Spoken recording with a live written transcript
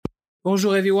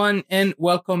Bonjour everyone and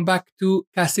welcome back to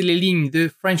Casser les Lignes, the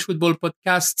French football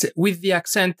podcast with the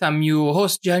accent. I'm your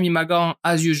host, Jeremy Magan,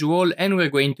 as usual, and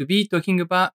we're going to be talking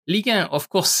about Ligue 1, of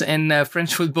course, and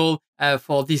French football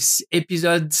for this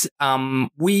episode.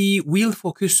 We will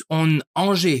focus on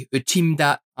Angers, a team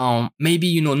that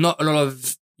maybe, not a lot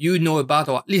of you know about,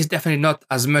 or at least definitely not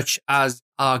as much as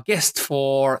our guest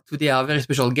for today, our very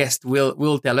special guest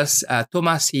will tell us.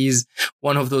 Thomas is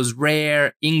one of those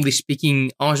rare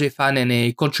English-speaking Angers fan and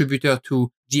a contributor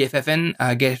to GFFN,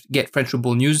 Get French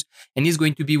Football News, and he's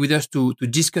going to be with us to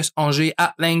discuss Angers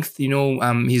at length,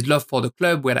 his love for the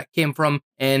club, where that came from,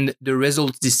 and the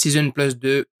results this season, plus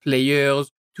the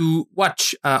players to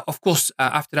watch. Of course,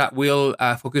 after that, we'll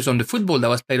focus on the football that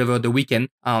was played over the weekend.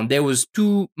 There was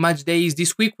 2 match days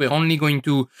this week. We're only going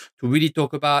to really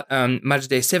talk about match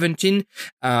day 17,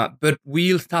 but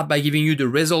we'll start by giving you the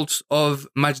results of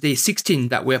match day 16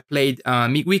 that were played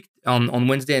midweek on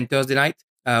Wednesday and Thursday night.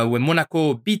 When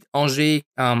Monaco beat Angers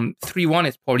 3-1,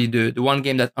 it's probably the one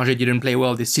game that Angers didn't play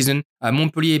well this season.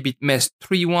 Montpellier beat Metz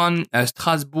 3-1.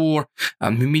 Strasbourg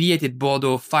humiliated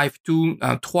Bordeaux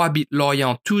 5-2. Troyes beat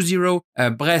Lorient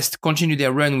 2-0. Brest continued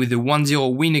their run with a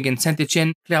 1-0 win against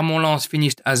Saint-Etienne. Clermont-Lens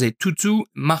finished as a 2-2.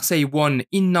 Marseille won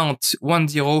in Nantes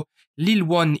 1-0. Lille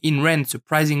won in Rennes,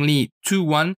 surprisingly,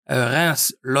 2-1.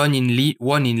 Reims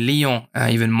won in Lyon,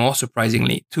 even more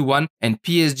surprisingly, 2-1. And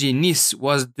PSG Nice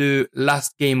was the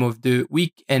last game of the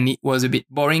week, and it was a bit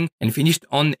boring and finished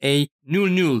on a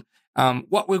 0-0.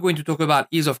 What we're going to talk about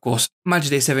is, of course, match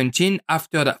day 17.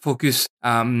 After that, focus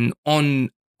on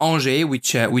Angers,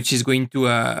 which is going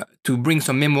to bring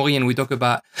some memory, and we talk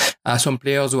about some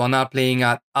players who are now playing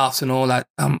at Arsenal, at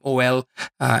OL,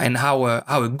 and how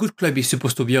a good club is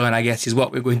supposed to be run, I guess, is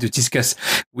what we're going to discuss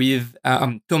with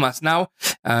Thomas now,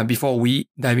 before we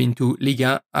dive into Ligue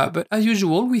 1. But as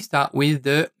usual, we start with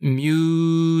the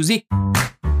music.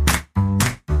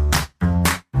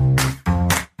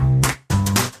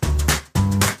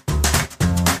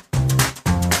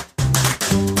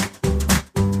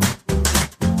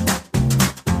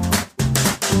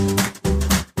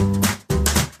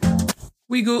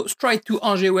 We go straight to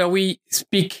Angers, where we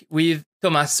speak with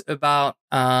Thomas about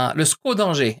Le SCO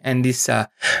d'Angers and this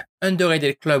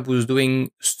underrated club who's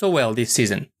doing so well this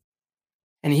season.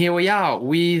 And here we are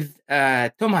with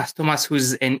Thomas,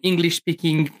 who's an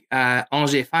English-speaking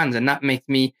Angers fan, and that makes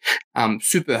me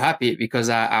super happy, because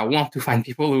I want to find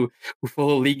people who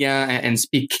follow Ligue 1 and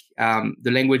speak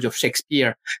the language of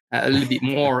Shakespeare a little bit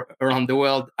more around the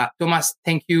world. Thomas,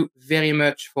 thank you very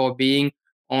much for being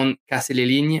on Casser les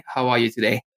Lignes. How are you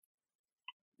today?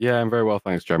 Yeah, I'm very well,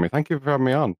 thanks, Jeremy. Thank you for having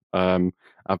me on.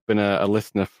 I've been a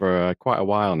listener for quite a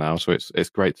while now, so it's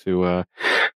great to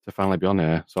finally be on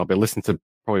here. So I'll be listening to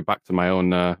probably back to my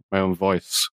own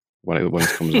voice when it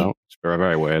comes out. It's very,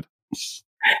 very weird.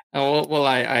 Well,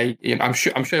 I'm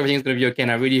sure everything's going to be okay,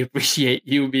 and I really appreciate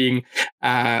you being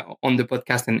on the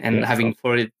podcast and having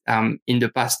followed it in the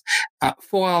past.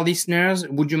 For our listeners,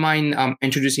 would you mind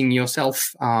introducing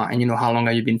yourself and how long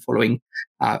have you been following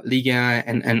Ligue 1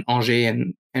 and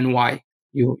Angers, and why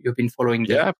you've been following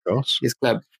of course, this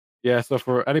club? Yeah, so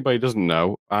for anybody who doesn't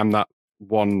know, I'm that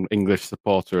one English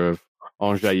supporter of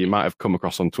Angers you might have come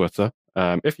across on Twitter.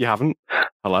 If you haven't,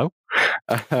 hello.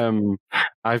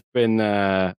 I've been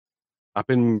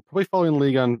probably following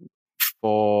Ligue 1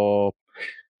 for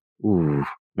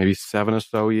maybe 7 or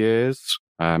so years.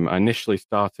 I initially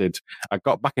I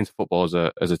got back into football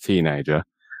as a teenager,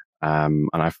 and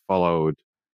I followed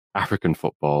African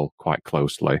football quite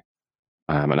closely.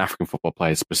 And African football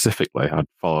players specifically, I'd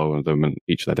follow them in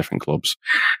each of their different clubs.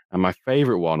 And my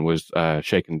favourite one was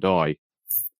Sheikh Ndoye.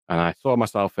 And I saw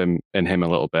myself in him a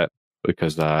little bit,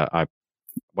 because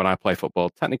when I play football,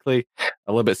 technically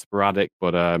a little bit sporadic,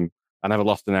 but I never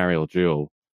lost an aerial duel.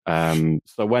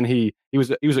 So when he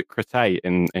was at Créteil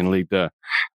in Ligue 2,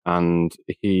 and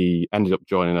he ended up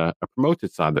joining a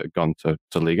promoted side that had gone to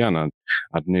Ligue 1, and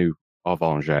I knew of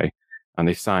Angers, and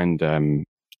they signed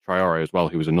Traoré as well,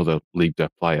 who was another Ligue 2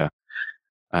 player.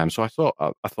 So I thought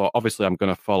obviously I'm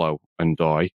going to follow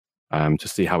Ndoye to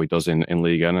see how he does in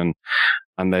Ligue 1,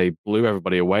 and they blew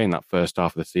everybody away in that first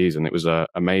half of the season. It was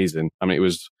amazing. I mean, it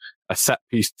was a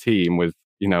set-piece team with,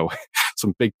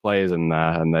 some big players in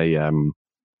there, and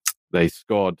they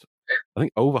scored, I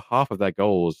think, over half of their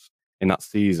goals in that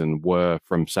season were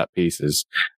from set pieces.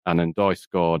 And then Ndoye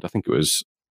scored, I think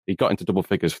he got into double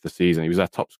figures for the season. He was their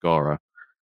top scorer.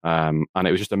 And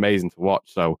it was just amazing to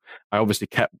watch. So I've just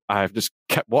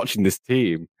kept watching this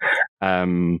team.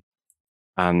 And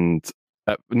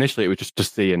initially it was just to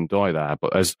see Ndoye there,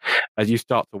 but as you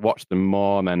start to watch them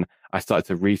more, and then I started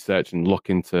to research and look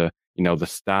into the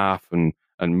staff and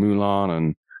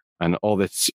Moulin and all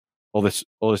this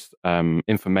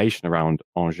information around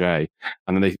Angers,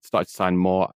 and then they started to sign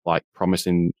more like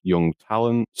promising young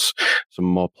talents, some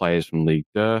more players from Ligue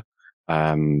 2,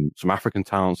 some African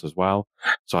talents as well.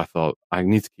 So I thought I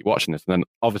need to keep watching this, and then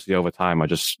obviously over time I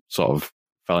just sort of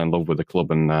fell in love with the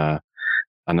club and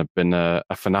have been a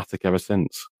fanatic ever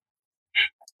since.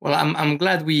 Well, I'm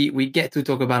glad we get to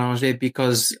talk about Angers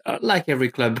because, like every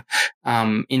club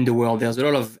in the world, there's a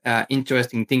lot of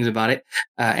interesting things about it.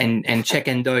 And Cheikh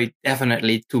Ndoye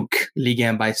definitely took Ligue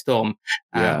 1 by storm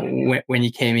when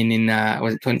he came in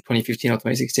was it 2015 or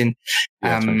 2016?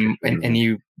 And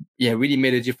he really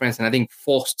made a difference, and I think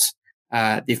forced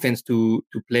defense to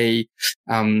play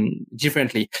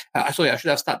differently. Sorry, I should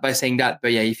have started by saying that,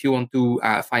 but if you want to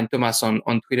find Thomas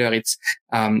on Twitter, it's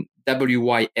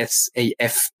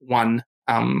WYSAF1,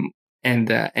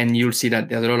 and you'll see that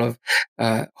there's a lot of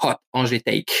hot Angers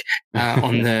take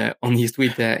on his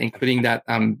tweet, including that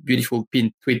beautiful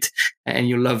pinned tweet and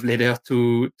your love letter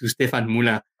to Stéphane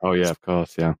Moulin. Oh yeah, of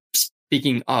course, yeah.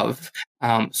 Speaking of,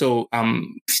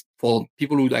 for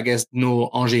people who, I guess,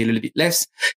 know Angers a little bit less,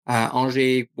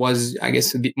 Angers was, I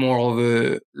guess, a bit more of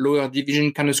a lower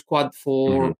division kind of squad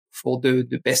for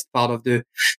the best part of the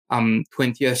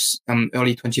 20th,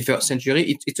 early 21st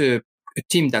century. It's a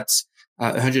team that's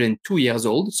 102 years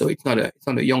old, so it's not a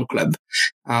young club.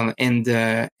 And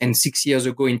 6 years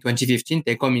ago in 2015,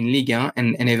 they come in Ligue 1,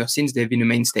 and ever since they've been a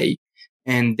mainstay,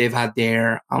 and they've had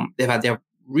their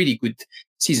really good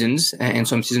seasons, and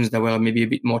some seasons that were maybe a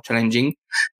bit more challenging.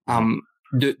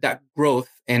 That growth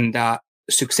and that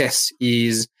success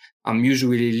is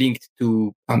usually linked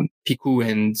to Picou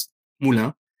and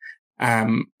Moulin.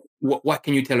 What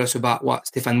can you tell us about what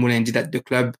Stéphane Moulin did at the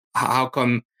club? How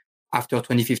come after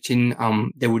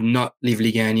 2015 they would not leave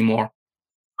Ligue 1 anymore?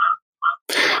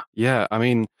 Yeah, I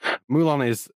mean, Moulin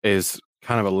is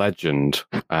kind of a legend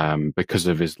because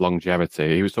of his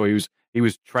longevity. He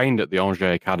was trained at the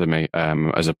Angers Academy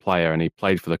as a player, and he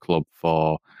played for the club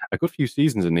for a good few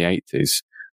seasons in the 80s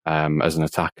as an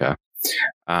attacker.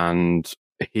 And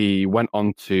he went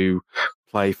on to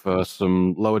play for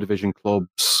some lower division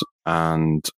clubs,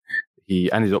 and he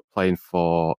ended up playing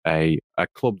for a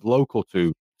club local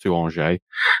to Angers.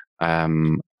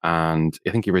 And I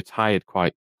think he retired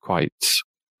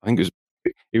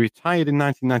he retired in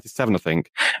 1997, I think,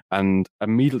 and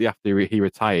immediately after he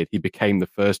retired, he became the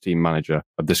first team manager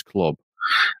of this club.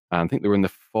 And I think they were in the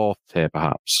fourth tier,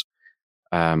 perhaps.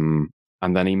 And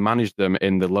then he managed them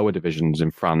in the lower divisions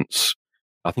in France.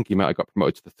 I think he might have got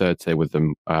promoted to the third tier with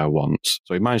them once.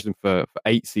 So he managed them for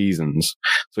 8 seasons.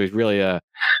 So he's really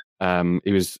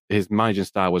his managing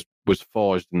style was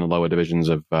forged in the lower divisions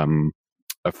of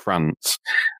France,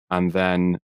 and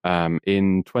then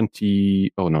in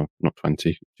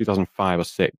 2005 or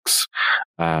 6,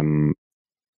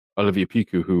 Olivier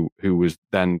Picou, who was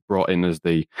then brought in as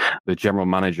the general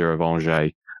manager of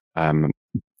Angers,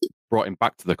 brought him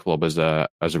back to the club as a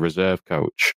reserve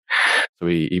coach. So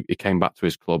he came back to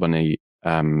his club, and he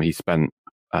spent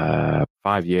 5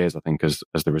 years, I think, as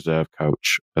the reserve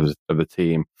coach of the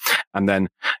team. And then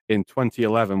in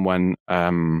 2011, when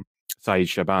Saïd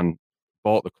Chaban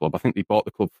bought the club, I think they bought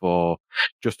the club for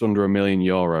just under €1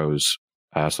 million.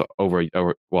 So over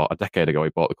a decade ago, he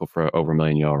bought the club for over €1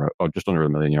 million, or just under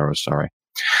 €1 million, sorry.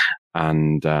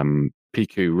 And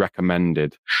Picou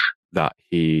recommended that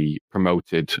he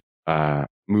promoted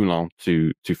Moulin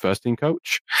to first team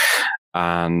coach,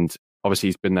 and obviously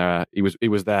he's been there. He was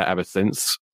there ever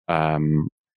since.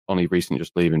 Only recently,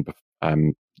 just leaving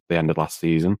the end of last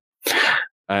season.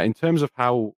 In terms of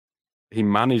how he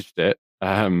managed it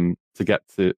to get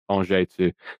to Angers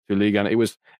to Ligue 1, it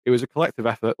was a collective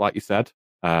effort, like you said.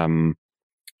 Chaban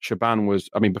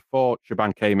before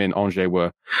Chaban came in, Angers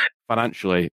were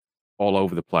financially all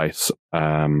over the place.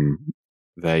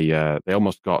 They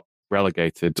almost got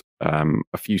relegated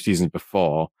a few seasons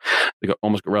before. They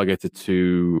almost got relegated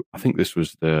to, I think this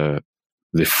was it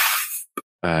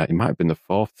might have been the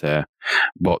 4th tier,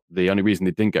 but the only reason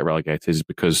they didn't get relegated is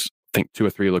because I think 2 or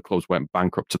 3 other clubs went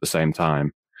bankrupt at the same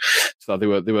time. So they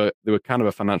were kind of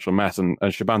a financial mess, and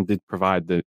Chaban did provide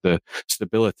the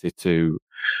stability so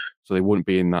they wouldn't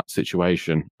be in that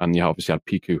situation. And you obviously had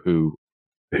Picou who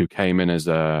came in as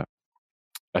a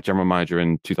general manager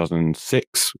in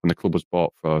 2006 when the club was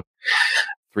bought for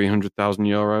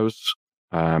 €300,000.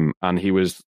 And he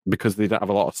was, because they didn't have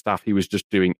a lot of staff, he was just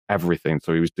doing everything.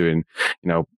 So he was doing,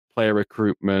 player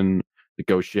recruitment,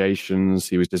 negotiations.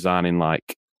 He was designing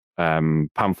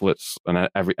pamphlets, and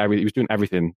he was doing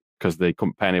everything because they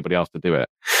couldn't pay anybody else to do it.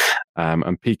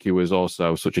 And Picou was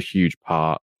also such a huge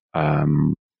part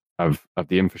of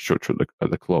the infrastructure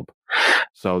at the club.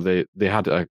 So they had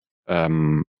a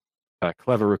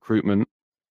clever recruitment.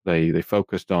 They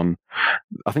focused on,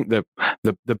 I think the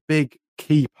big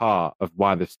key part of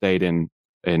why they stayed in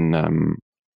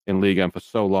Liga for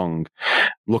so long,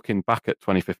 looking back at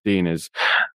 2015, is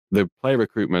the player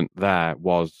recruitment there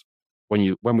was,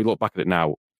 when we look back at it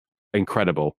now,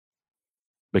 incredible,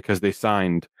 because they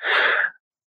signed,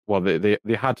 well, they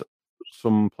had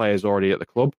some players already at the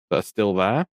club that are still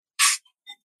there,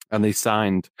 and they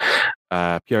signed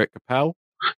Pierre Capel,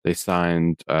 they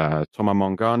signed Thomas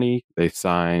Mangani, they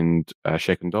signed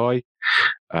Sheikh Ndoye,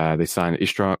 they signed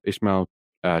Ismail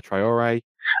Traore,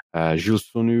 Jules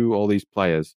Sunu, all these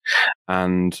players.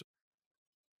 And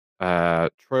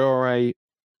Traore,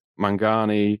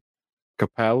 Mangani,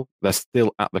 Capel, they're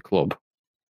still at the club.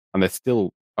 And they're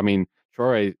still, I mean,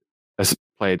 Traore has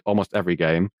played almost every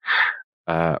game.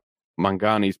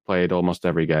 Mangani's played almost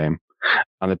every game.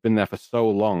 And they've been there for so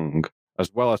long,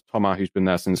 as well as Thomas, who's been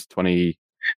there since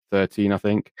 2013, I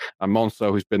think, and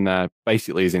Monceau, who's been there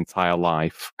basically his entire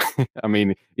life. I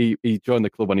mean, he joined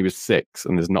the club when he was 6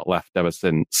 and has not left ever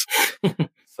since.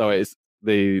 So it's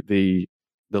the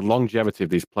longevity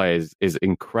of these players is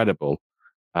incredible,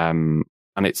 and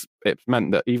it's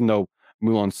meant that even though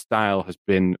Moulon's style has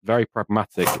been very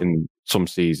pragmatic in some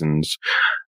seasons,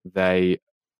 they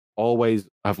always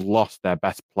have lost their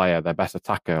best player, their best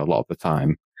attacker a lot of the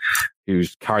time,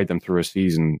 who's carried them through a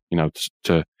season,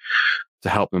 to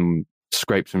help them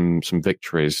scrape some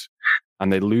victories.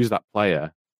 And they lose that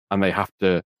player and they have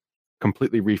to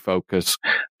completely refocus,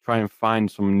 try and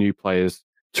find some new players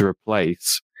to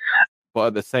replace. But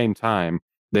at the same time,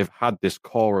 they've had this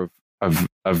core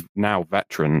of now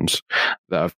veterans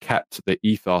that have kept the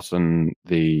ethos and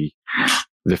the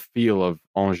feel of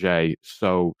Angers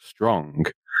so strong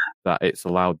that it's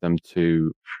allowed them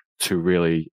to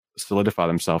really solidify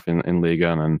themselves in Ligue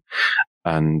 1.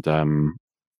 And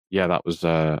that was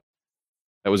a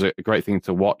great thing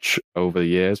to watch over the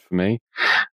years for me.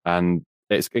 And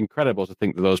it's incredible to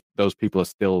think that those people are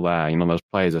still there. Those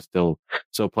players are still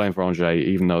playing for Angers,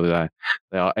 even though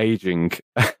they are aging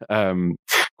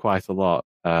quite a lot.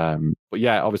 But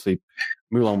yeah, obviously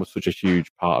Moulon was such a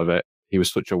huge part of it. He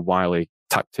was such a wily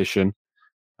tactician.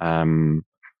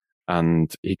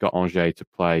 And he got Angers to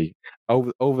play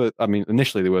over. I mean,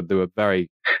 initially they were very,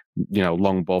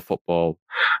 long ball football,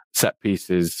 set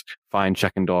pieces, fine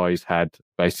Cheikh Ndoye's head,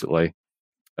 basically.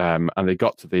 And they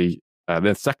got to the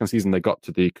second season. They got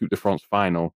to the Coupe de France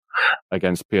final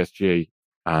against PSG,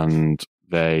 and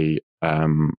they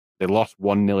lost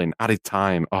 1-0 in added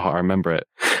time. Oh, I remember it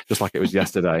just like it was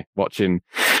yesterday. Watching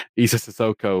Issa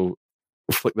Sissoko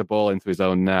flick the ball into his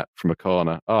own net from a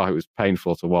corner. Oh, it was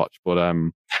painful to watch, but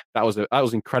that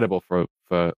was incredible for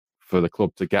the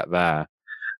club to get there.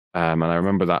 And I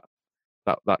remember that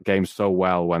game so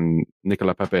well when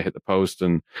Nicolas Pepe hit the post,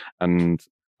 and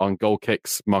on goal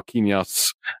kicks,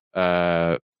 Marquinhos,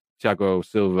 Thiago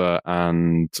Silva,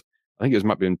 and I think it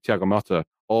might be Thiago Motta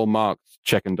all marked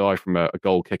Cheikh Ndoye from a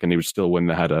goal kick, and he would still win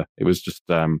the header. It was just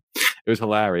it was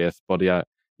hilarious. But yeah.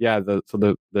 They've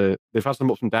had some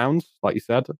ups and downs, like you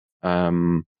said.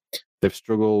 They've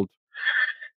struggled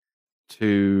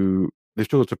to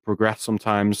progress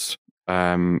sometimes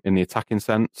in the attacking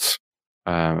sense.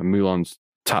 Moulon's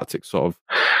tactics sort of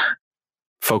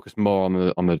focused more on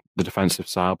the defensive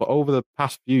side. But over the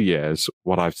past few years,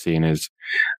 what I've seen is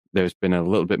there's been a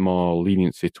little bit more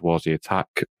leniency towards the attack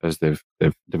as they've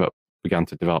began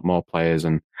to develop more players,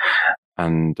 and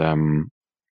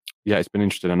it's been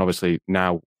interesting. And obviously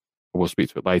now, we'll speak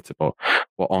to it later, but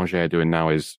what Angers are doing now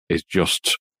is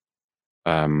just,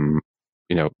 the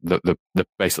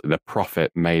basically the profit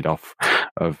made off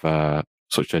of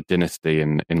such a dynasty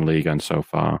in Ligue 1 so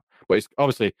far. But it's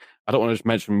obviously, I don't want to just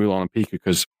mention Moulon and Picou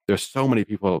because there's so many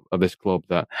people at this club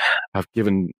that have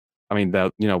given,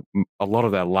 a lot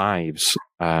of their lives.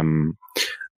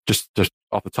 Just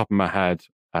off the top of my head,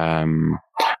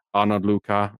 Arnaud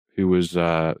Lucas, who was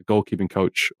goalkeeping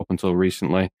coach up until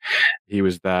recently. He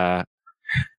was there.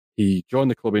 He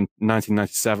joined the club in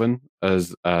 1997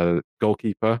 as a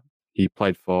goalkeeper. He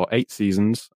played for 8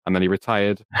 seasons, and then he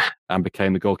retired and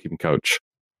became the goalkeeping coach.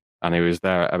 And he was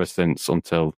there ever since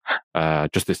until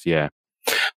just this year.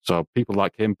 So people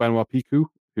like him, Benoit Picou,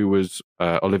 who was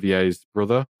Olivier's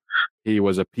brother. He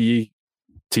was a PE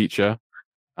teacher,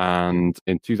 and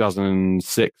in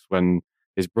 2006, when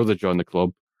his brother joined the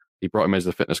club, he brought him as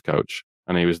a fitness coach,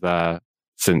 and he was there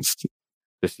since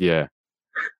this year.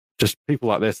 Just people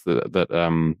like this that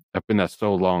have been there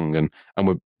so long and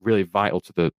were really vital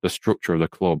to the structure of the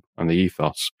club and the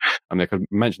ethos. And they could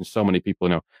mention so many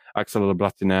people, Axel Le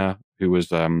Blatiner, who was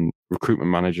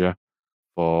recruitment manager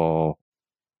for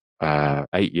 8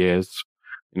 years.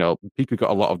 You know, Pico got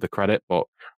a lot of the credit, but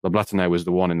Le Bretonnet was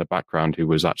the one in the background who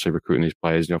was actually recruiting these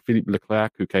players. You know, Philippe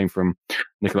Leclerc, who came from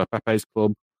Nicolas Pepe's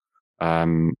club,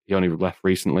 he only left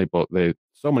recently, but they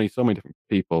so many different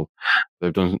people.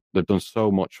 They've done so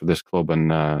much for this club,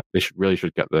 and they really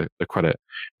should get the credit.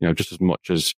 You know, just as much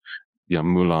as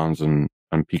Moulins and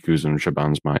Picous and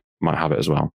Chabans might have it as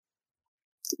well.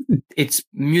 It's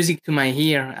music to my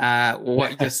ear,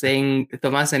 what you're saying,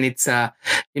 Thomas, and it's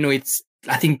it's,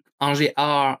 I think Angers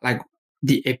are like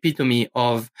the epitome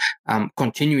of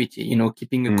continuity,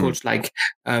 keeping a coach like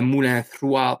Moulin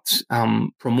throughout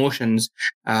promotions,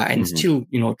 and still,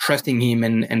 trusting him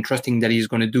and trusting that he's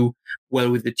going to do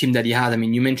well with the team that he had. I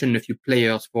mean, you mentioned a few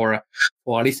players for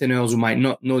our listeners who might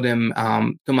not know them.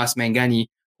 Thomas Mengani,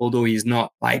 although he's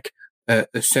not like a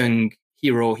sung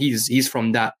hero, he's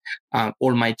from that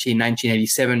almighty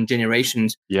 1987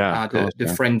 generations.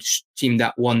 The French team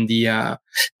that won the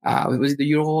was it the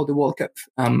Euro or the World Cup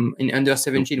in under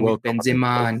 17 with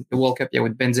Benzema, and the World Cup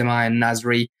with Benzema and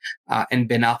Nasri and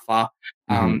Ben Arfa,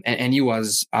 and he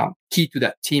was key to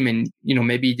that team. And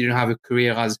maybe he didn't have a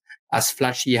career as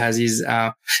flashy as his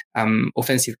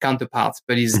offensive counterparts,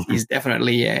 but he's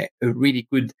definitely a really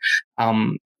good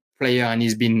player, and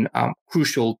he's been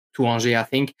crucial to Angers, I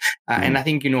think. And I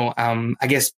think, I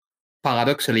guess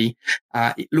paradoxically,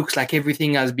 it looks like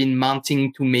everything has been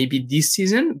mounting to maybe this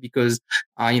season because,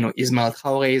 Ismail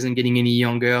Traoré isn't getting any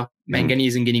younger. Mengani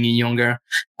isn't getting any younger.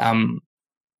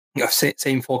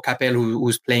 Same for Capel,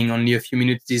 who's playing only a few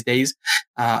minutes these days.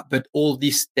 But all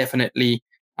this definitely,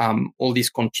 all this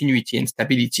continuity and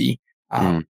stability,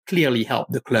 clearly help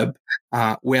the club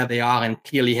where they are, and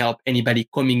clearly help anybody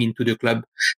coming into the club.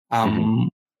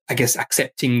 I guess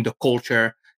accepting the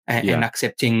culture and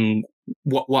accepting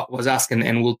what was asked,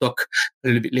 and we'll talk a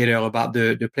little bit later about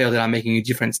the players that are making a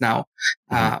difference now.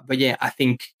 But yeah, I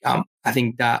think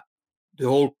that the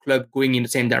whole club going in the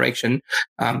same direction,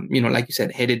 like you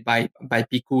said, headed by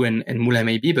Picou and Moulin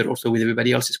maybe, but also with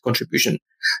everybody else's contribution,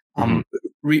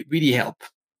 really help.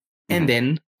 And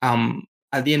then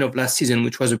at the end of last season,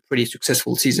 which was a pretty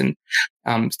successful season,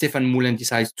 Stéphane Moulin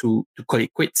decides to call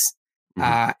it quits.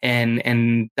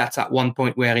 And that's at one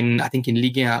point where I think in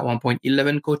Ligue 1 at one point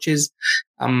 11 coaches,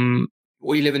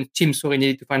 or 11 teams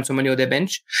needed to find somebody on their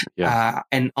bench.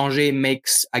 And Angers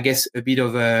makes, I guess, a bit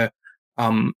of a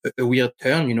weird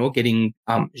turn, getting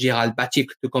Gérald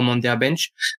Baticle to come on their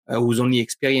bench, whose only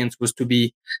experience was to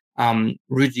be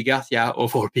Rudy Garcia,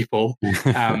 of all people,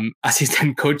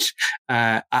 assistant coach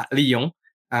at Lyon.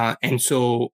 And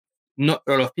so not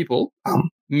a lot of people,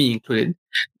 me included,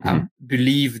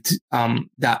 believed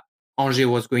that Angers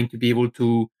was going to be able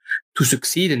to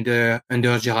succeed under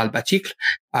Gérald Baticle.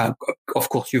 Of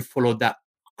course, you followed that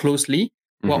closely.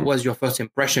 What was your first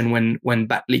impression when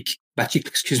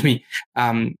Baticle,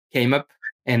 came up,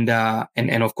 and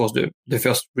of course the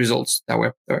first results that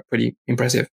were pretty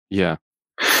impressive? Yeah.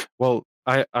 Well,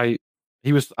 when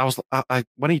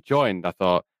he joined, I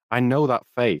thought, I know that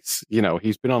face.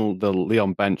 He's been on the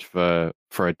Lyon bench for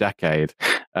a decade,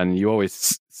 and you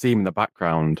always see him in the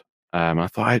background. I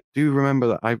thought, I do remember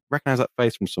that. I recognize that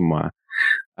face from somewhere.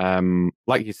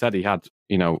 Like you said, he had,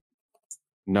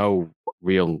 no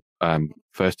real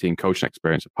first team coaching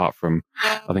experience apart from,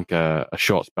 I think, a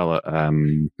short spell at, I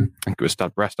think it was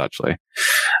Stade Brest actually.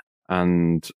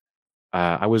 And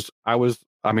I was.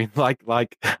 I mean, like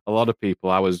a lot of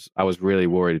people, I was really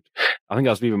worried. I think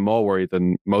I was even more worried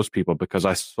than most people because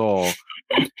I saw,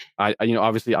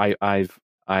 obviously I've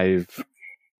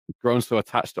grown so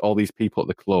attached to all these people at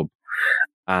the club,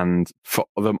 and for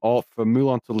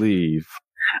Moulin to leave,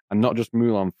 and not just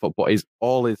Moulin, but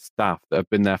all his staff that have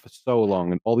been there for so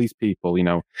long, and all these people,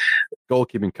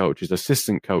 goalkeeping coaches,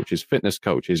 assistant coaches, fitness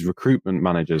coaches, recruitment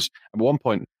managers. At one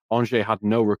point, Angers had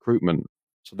no recruitment.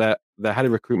 So their head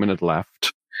of recruitment had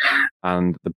left,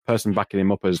 and the person backing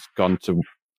him up has gone to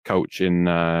coach in,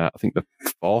 I think, the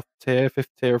fifth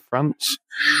tier of France.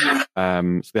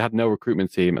 So they had no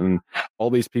recruitment team, and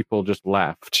all these people just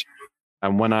left.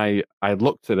 And when I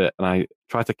looked at it and I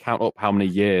tried to count up how many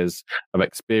years of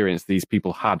experience these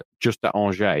people had just at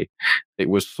Angers, it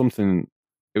was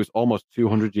almost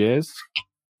 200 years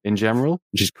in general,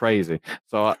 which is crazy.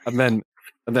 So, and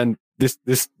then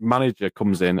this manager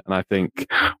comes in, and I think,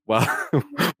 well,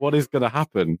 what is going to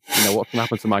happen? What's going to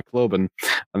happen to my club?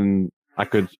 And I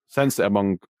could sense it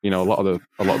among a lot of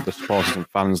the supporters and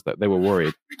fans that they were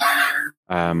worried.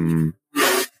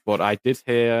 But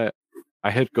I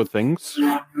heard good things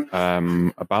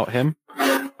about him,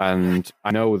 and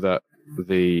I know that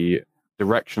the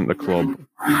direction at the club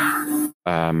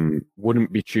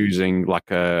wouldn't be choosing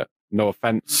like a, no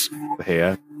offense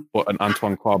here, but an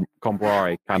Antoine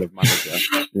Comboire kind of manager,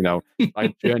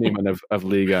 like journeyman of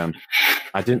Ligue 1.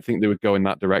 I didn't think they would go in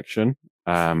that direction.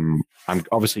 I'm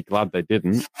obviously glad they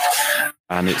didn't,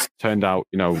 and it's turned out,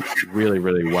 really,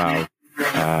 really well.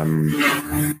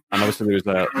 And obviously there was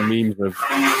memes of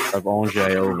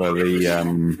Angers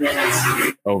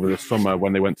over the summer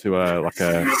when they went to a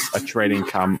training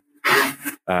camp,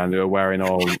 and they were wearing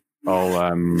all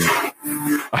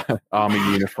army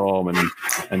uniform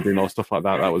and doing all stuff like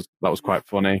that. That was quite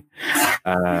funny.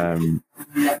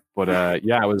 But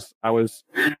I was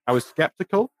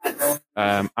skeptical.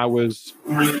 I was,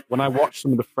 when I watched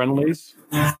some of the friendlies,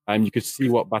 and you could see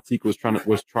what Batik was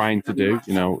trying to do.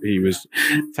 He was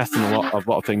testing a lot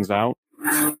of things out.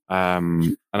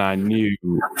 And I knew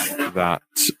that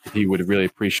he would really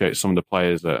appreciate some of the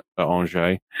players at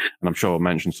Angers, and I'm sure I'll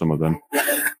mention some of them.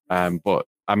 But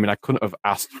I mean, I couldn't have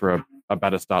asked for a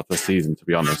better start to the season, to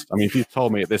be honest. I mean, if you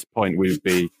told me at this point we'd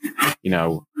be,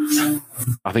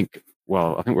 I think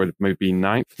we're maybe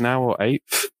 9th now or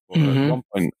 8th. At one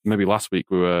point, maybe last week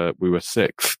we were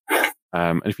 6th.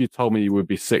 And if you told me you would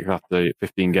be 6th after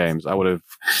 15 games, I would have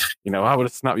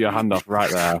snapped your hand off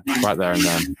right there and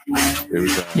then. It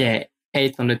was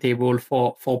 8th on the table,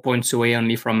 4 points away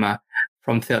only from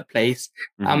 3rd place.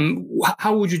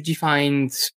 How would you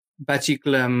define Batik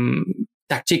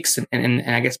tactics and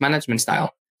I guess management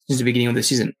style since the beginning of the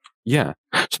season? Yeah.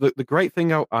 So the great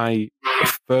thing I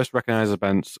first recognized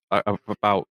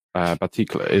about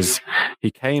Batik is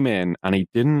he came in and he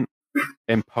didn't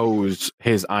impose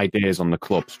his ideas on the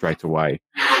club straight away.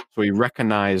 So he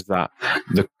recognized that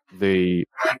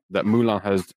that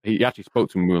Moulin he actually spoke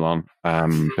to Moulin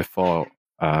before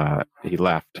he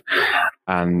left,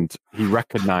 and he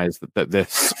recognized that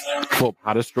this club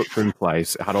had a structure in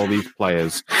place. It had all these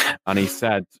players, and he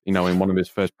said, in one of his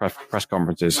first press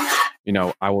conferences,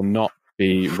 I will not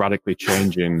be radically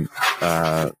changing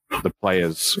the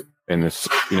players in this,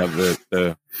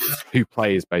 the who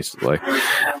plays basically.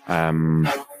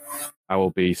 I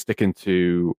will be sticking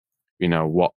to,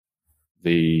 what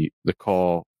the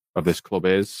core of this club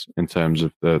is in terms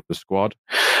of the squad.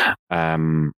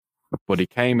 But he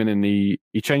came in and he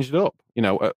changed it up.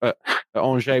 At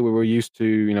Angers we were used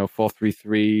to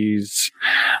 4-3-3s,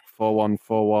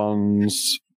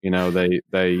 4-1-4-1s.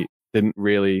 They didn't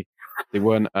really, they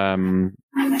weren't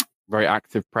very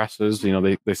active pressers.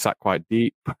 They sat quite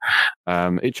deep.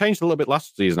 It changed a little bit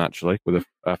last season actually with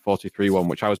a 4-3-1,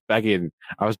 which I was begging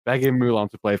Moulin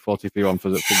to play 4-3-1 for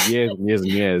years and years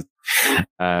and years.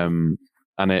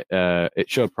 And it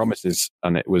showed promises,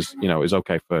 and it was it was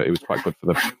okay it was quite good for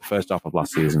the first half of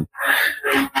last season.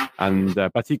 And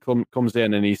Batik comes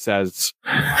in and he says,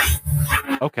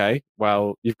 okay,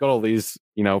 well, you've got all these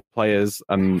players,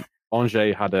 and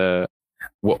Angers had a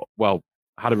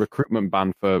recruitment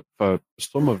ban for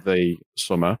some of the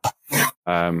summer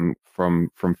from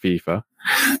FIFA,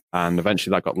 and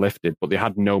eventually that got lifted, but they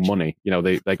had no money.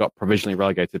 They got provisionally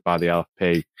relegated by the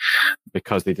LFP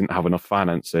because they didn't have enough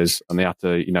finances, and they had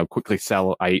to quickly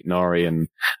sell Ait Nouri,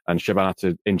 and Shaban had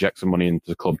to inject some money into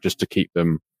the club just to keep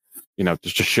them,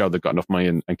 just to show they've got enough money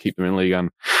and keep them in Ligue 1.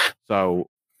 So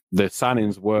the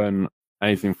signings weren't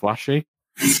anything flashy.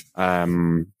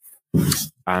 And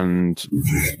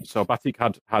so Batik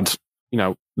had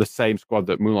the same squad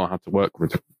that Moulin had to work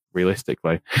with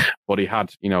realistically, but he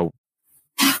had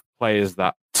players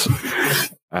that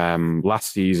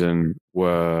last season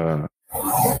were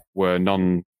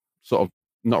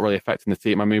not really affecting the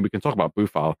team. I mean, we can talk about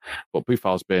Boufal, but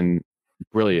Boufal's been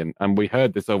brilliant, and we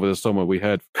heard this over the summer. We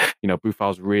heard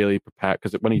Boufal's really prepared,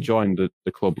 because when he joined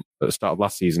the club at the start of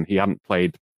last season, he hadn't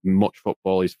played much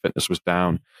football. His fitness was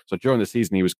down, so during the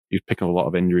season he was picking up a lot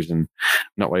of injuries and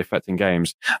not really affecting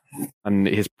games, and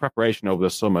his preparation over the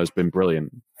summer has been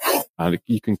brilliant, and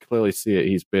you can clearly see it.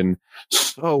 He's been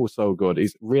so good.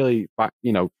 He's really back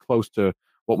close to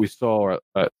what we saw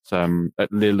at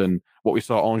Lille, and what we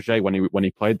saw at Angers when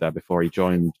he played there before he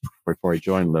joined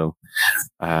Lille.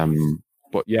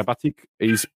 But yeah, Batik,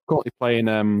 he's currently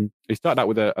playing. He started out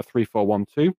with a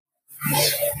 3-4-1-2.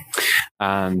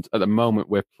 And at the moment,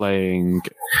 we're playing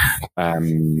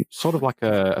sort of like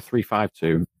a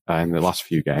 3-5-2 in the last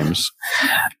few games.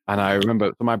 And I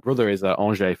remember, so my brother is an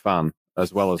Angers fan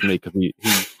as well as me, because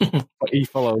he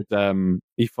followed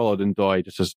Ndoye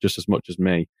just as much as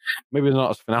me. Maybe not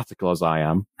as fanatical as I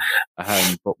am,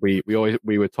 but we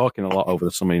were talking a lot over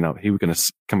the summer.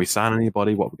 Can we sign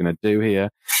anybody? What we're going to do here?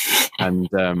 And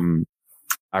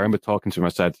I remember talking to him. I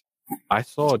said, I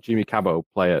saw Jimmy Cabot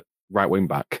play at right wing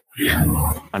back,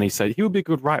 and he said he would be a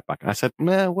good right back. And I said,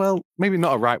 well, maybe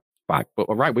not a right back, but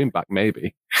a right wing back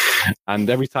maybe. And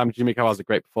every time Jimmy Cabot has a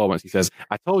great performance, he says,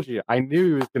 "I told you, I knew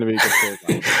he was going to be a good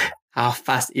fullback." How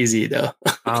fast is he though?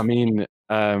 I mean,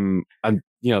 and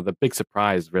the big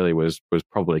surprise really was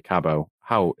probably Cabot,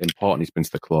 how important he's been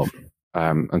to the club,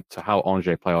 and to how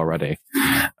Angers play already.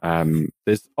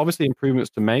 There's obviously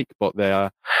improvements to make, but they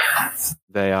are,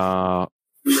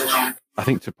 I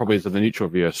think, to the neutral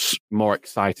viewer, more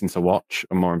exciting to watch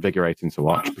and more invigorating to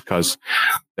watch, because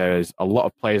there's a lot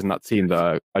of players in that team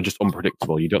that are just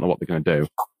unpredictable. You don't know what they're going to do.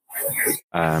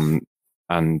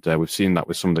 And we've seen that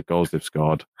with some of the goals they've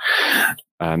scored.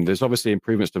 There's obviously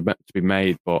improvements to be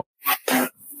made, but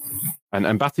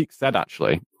and Batik said,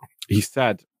 actually, he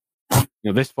said,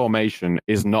 this formation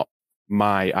is not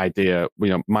my idea,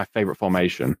 my favorite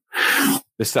formation.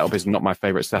 This setup is not my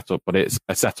favorite setup, but it's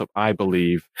a setup I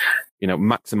believe,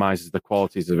 maximizes the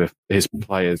qualities of his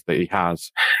players that he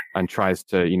has, and tries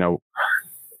to,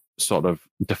 sort of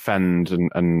defend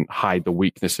and hide the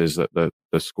weaknesses that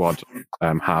the squad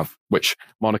have, which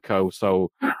Monaco so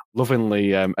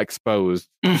lovingly exposed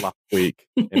last week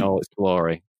in all its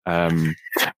glory.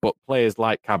 But players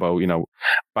like Cabot,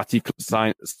 Batik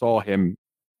saw him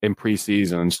in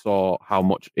pre-season and saw how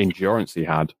much endurance he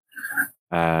had,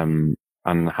 and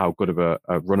how good of a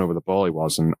run over the ball he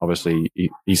was. And obviously,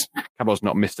 Cabot's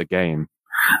not missed a game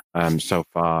so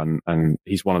far, and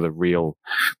he's one of the real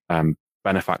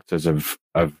benefactors of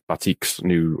Batik's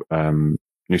new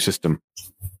system.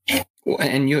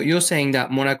 And you're saying that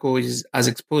Monaco has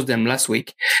exposed them last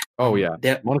week. Oh yeah,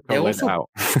 Monaco laid it out.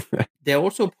 They're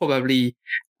also probably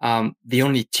the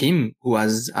only team who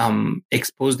has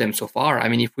exposed them so far. I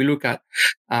mean, if we look at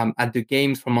the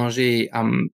games from Angers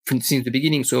since the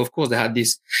beginning, so of course they had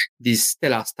this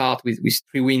stellar start with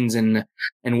 3 wins and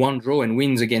 1 draw, and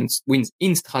wins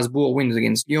in Strasbourg, wins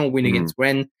against Lyon, win against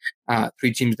Rennes,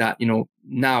 3 teams that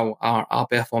now are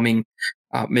performing.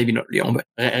 Maybe not Lyon, but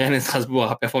Rennes and Strasbourg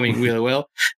are performing really well.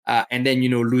 And then,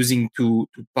 losing to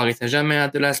Paris Saint-Germain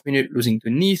at the last minute, losing to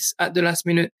Nice at the last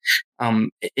minute,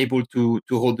 able to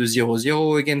hold the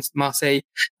 0-0 against Marseille,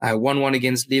 1-1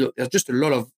 against Lille. There's just a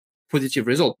lot of positive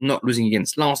results, not losing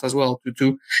against Lens as well,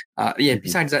 2-2.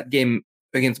 Besides that game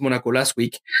against Monaco last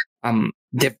week,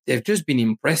 they've just been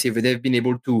impressive. They've been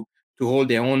able to hold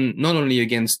their own, not only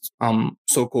against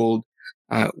so-called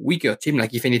weaker team.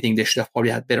 Like, if anything, they should have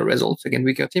probably had better results against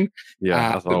weaker team.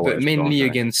 Yeah, but mainly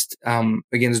against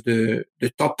the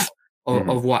top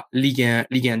of what Ligue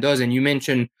 1 does. And you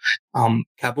mentioned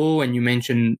Cabot, and you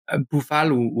mentioned Bouffal,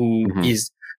 who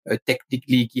is a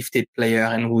technically gifted player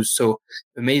and who's so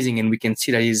amazing. And we can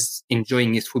see that he's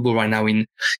enjoying his football right now in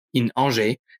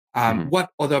Angers. What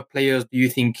other players do you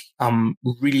think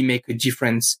really make a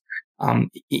difference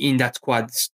in that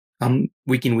squad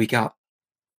week in, week out?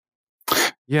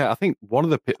 Yeah, I think one of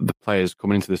the players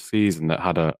coming into the season that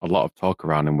had a lot of talk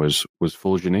around him was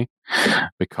Fulgini,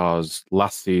 because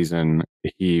last season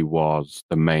he was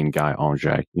the main guy at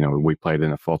Angers. We played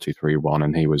in a 4-2-3-1,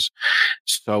 and he was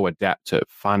so adept at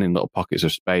finding little pockets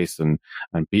of space and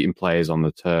beating players on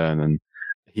the turn. And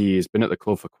he's been at the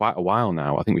club for quite a while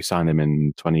now. I think we signed him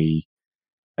in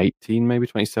 2018, maybe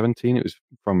 2017. It was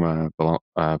from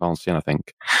Valenciennes, I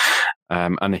think.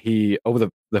 And he, over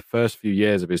the first few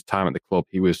years of his time at the club,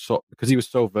 because he was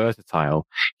so versatile,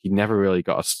 he never really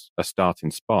got a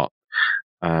starting spot.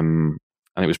 And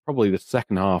it was probably the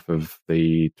second half of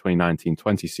the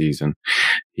 2019-20 season.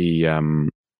 He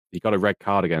got a red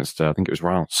card against, I think it was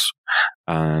Reims,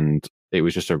 and it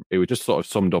was just sort of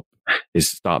summed up his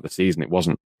start of the season. It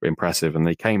wasn't impressive, and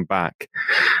they came back,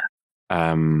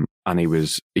 and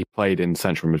he played in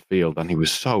central midfield, and he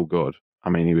was so good. I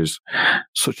mean, he was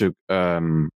such a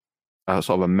sort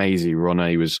of amazing runner.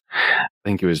 I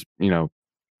think he was,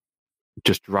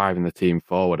 just driving the team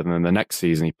forward. And then the next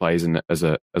season, he plays as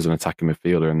an attacking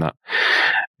midfielder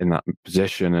in that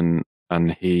position.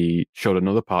 And he showed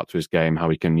another part to his game, how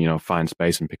he can, find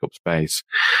space and pick up space.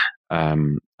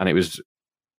 And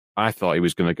I thought he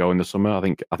was going to go in the summer. I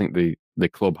think the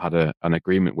club had an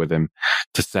agreement with him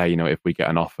to say, if we get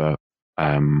an offer,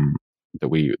 that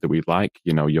we like,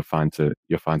 you're fine to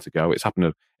go. It's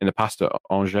happened in the past at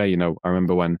Angers. I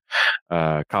remember when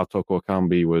Karl Toko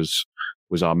Ekambi was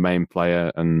our main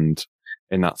player, and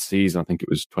in that season, I think it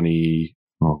was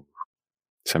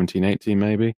 17-18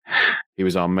 maybe, he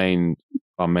was our main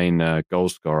goal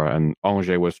scorer, and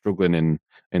Angers was struggling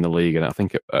in the league, and I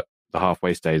think at the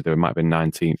halfway stage they might have been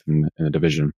 19th in the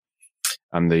division,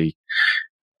 and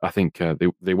I think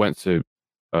they went to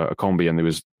Ekambi, and there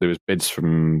was bids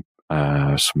from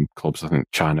some clubs. I think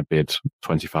China bid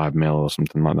 25 mil or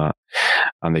something like that.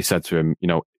 And they said to him,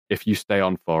 if you stay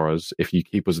on for us, if you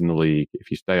keep us in the league, if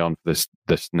you stay on for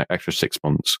this extra 6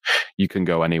 months, you can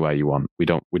go anywhere you want. We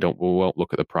won't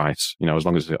look at the price, as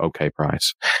long as it's an okay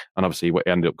price. And obviously, we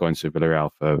ended up going to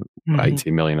Villarreal for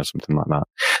 18 million or something like that.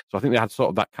 So I think they had sort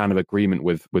of that kind of agreement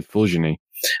with Fulgini,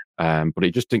 but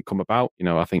it just didn't come about.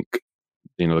 I think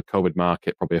the COVID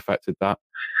market probably affected that,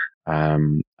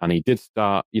 and he did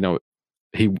start.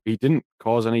 He didn't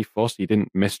cause any fuss. He didn't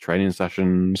miss training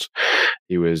sessions.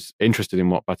 He was interested in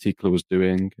what Batikla was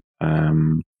doing,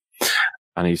 and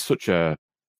he's such a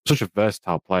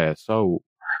versatile player. So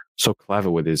clever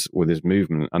with his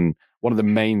movement. And one of the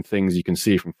main things you can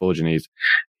see from Fulgini is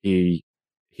he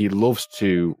loves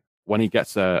to, when he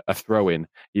gets a throw in,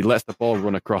 he lets the ball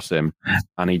run across him,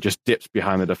 and he just dips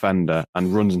behind the defender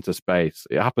and runs into space.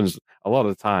 It happens a lot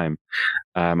of the time,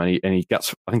 and he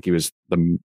gets. I think he was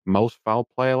the most foul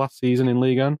player last season in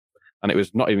Ligue 1, and it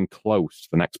was not even close to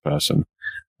the next person.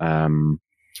 I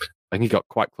think he got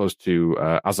quite close to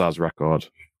Hazard's record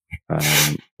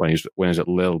when he was at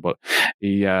Lille, but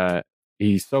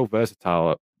he's so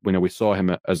versatile. We saw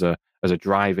him as a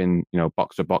driving,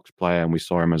 box to box player, and we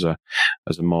saw him as a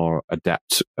more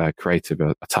adept, creative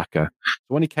attacker. So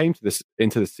when he came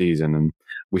into the season, and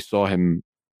we saw him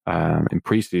in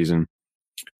preseason,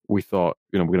 we thought,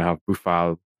 we're going to have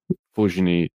Boufal,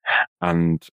 Fulgini,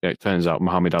 and it turns out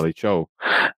Mohamed Ali Cho.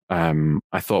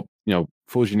 I thought,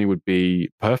 Fulgini would be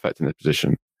perfect in this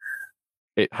position.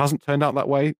 It hasn't turned out that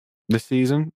way this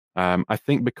season. I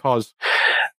think because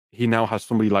he now has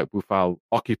somebody like Boufal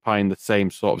occupying the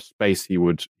same sort of space he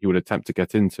would attempt to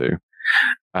get into,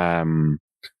 and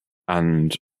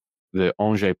the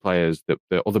Angers players, the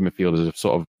other midfielders, have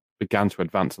sort of began to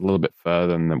advance a little bit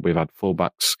further, and we've had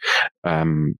fullbacks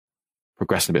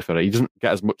progressing a bit further. He doesn't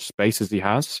get as much space as he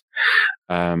has.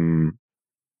 I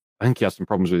think he had some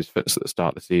problems with his fitness at the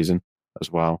start of the season as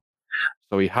well.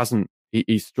 So he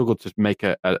struggled to make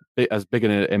a bit as big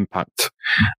an impact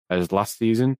as last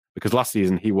season, because last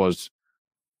season he was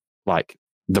like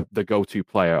the go-to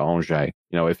player at Angers.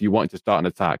 If you wanted to start an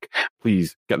attack,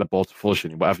 please get the ball to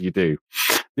Fulgini, whatever you do.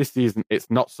 This season, it's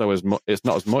not as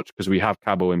much because we have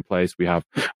Cabo in place, we have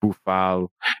Boufal,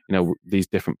 these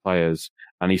different players,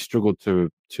 and he struggled to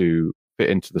fit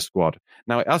into the squad.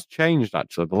 Now it has changed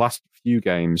actually. The last few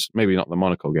games, maybe not the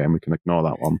Monaco game, we can ignore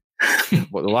that one,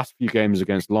 but the last few games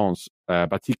against Lens,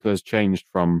 Batikla has changed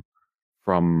from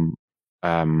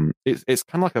it's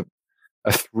kind of like a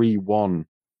 3-1-4-2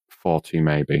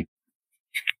 maybe.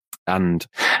 And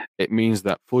it means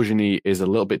that Fulgini is a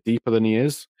little bit deeper than he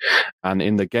is. And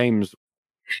in the games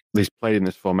he's played in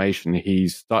this formation,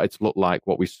 he's started to look like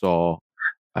what we saw,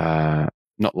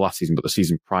 not last season, but the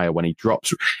season prior, when he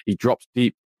drops deep he drops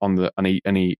deep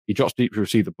to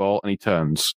receive the ball, and he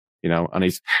turns, and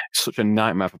he's such a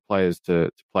nightmare for players to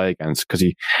play against, because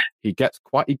he gets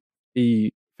quite,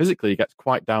 he physically gets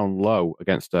quite down low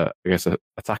against a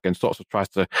attacker, and sort of tries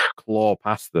to claw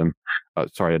past them. A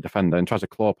defender, and tries to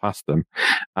claw past them.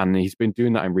 And he's been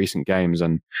doing that in recent games,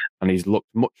 and he's looked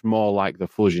much more like the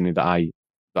Fulgini that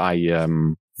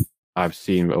I've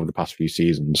seen over the past few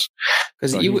seasons.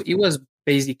 Because he was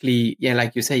basically,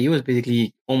 like you say, he was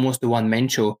basically almost the one-man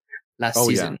show last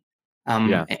season.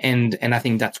 And I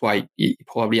think that's why he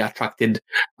probably attracted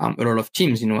a lot of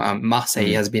teams.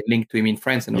 Marseille has been linked to him in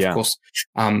France, and of course,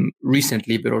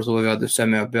 recently, but also over the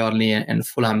summer, Burnley and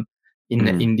Fulham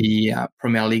in the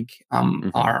Premier League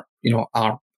are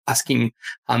asking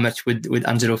how much would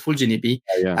Angelo Fulgini be.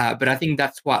 But I think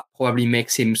that's what probably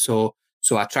makes him so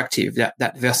attractive,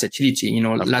 that versatility.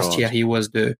 Last year he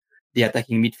was the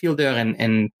attacking midfielder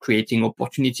and creating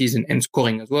opportunities and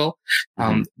scoring as well.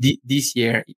 This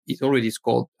year he's already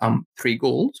scored 3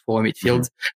 goals for a midfield.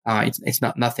 It's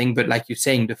not nothing, but like you're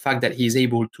saying, the fact that he's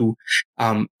able to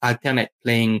alternate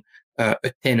playing a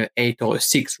 10, a 8, or a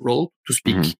 6 role, to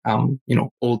speak,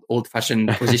 old-fashioned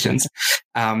positions,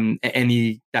 and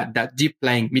that deep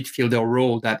playing midfielder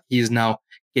role that he is now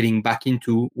getting back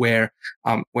into, where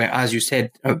as you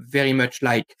said, very much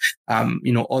like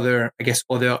other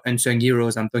unsung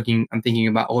heroes. I'm thinking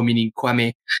about Romilly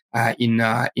Kwame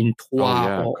in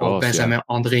Troyes, or Benjamin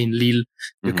André in Lille,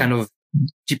 the kind of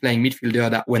deep playing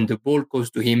midfielder that when the ball goes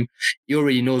to him, he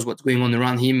already knows what's going on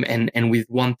around him, and with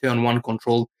one turn, one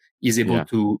control, he's able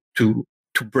to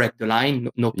break the line,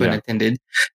 no pun intended.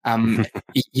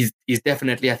 He's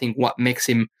definitely, I think, what makes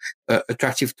him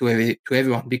attractive to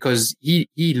everyone, because he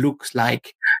looks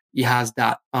like he has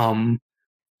that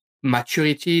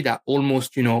maturity, that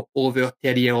almost over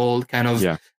 30-year-old kind of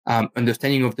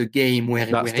understanding of the game, where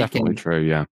that's he definitely can,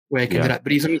 true, where he can do that.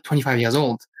 But he's only 25 years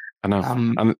old. I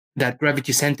know. That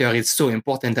gravity center is so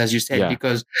important, as you said,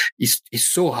 because it's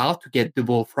so hard to get the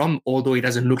ball from, although he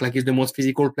doesn't look like he's the most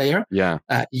physical player. Yeah.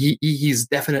 He is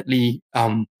definitely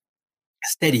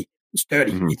sturdy.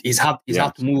 Mm-hmm. It's hard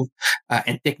to move,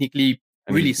 and technically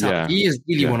really sound. He is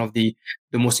really one of the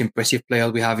most impressive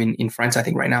players we have in France, I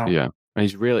think, right now. Yeah. And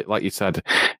he's really, like you said,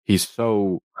 he's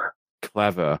so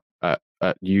clever at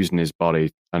using his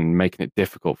body and making it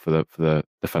difficult for the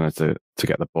defender to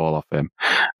get the ball off him.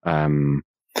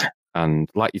 And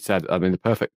like you said, I mean,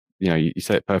 you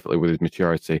said it perfectly with his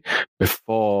maturity.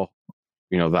 Before,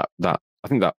 that I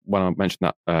think that when I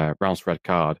mentioned that Brown's red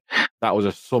card, that was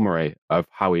a summary of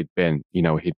how he'd been.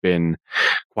 He'd been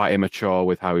quite immature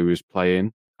with how he was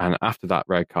playing. And after that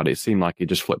red card, it seemed like he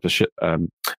just flipped a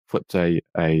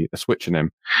switch in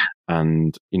him.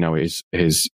 And,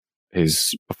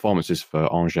 his performances for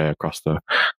Angers across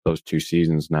those 2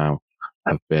 seasons now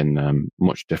have been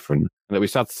much different. And it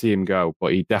was sad to see him go,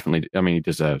 but he definitely, he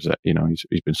deserves it.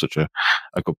 He's been such a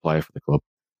good player for the club.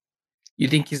 You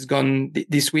think he's gone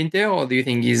this winter, or do you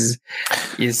think he's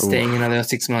staying another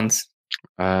 6 months?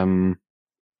 Well,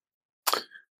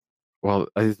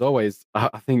 as always,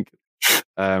 I think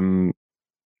a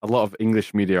lot of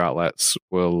English media outlets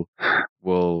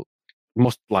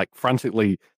must like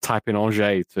frantically type in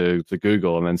Angers to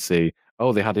Google and then see,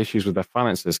 they had issues with their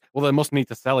finances. Well, they must need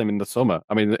to sell him in the summer.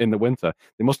 I mean, in the winter.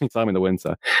 They must need to sell him in the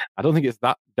winter. I don't think it's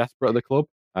that desperate at the club.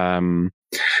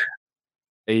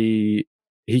 He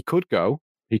could go.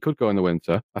 He could go in the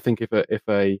winter. I think if a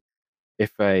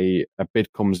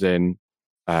bid comes in,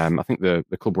 I think the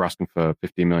club were asking for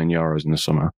 15 million euros in the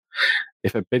summer.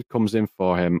 If a bid comes in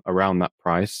for him around that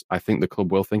price, I think the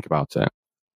club will think about it,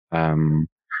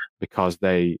 because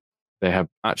they have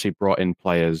actually brought in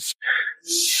players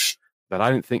that I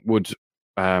don't think would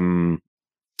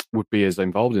be as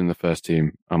involved in the first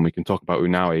team. And we can talk about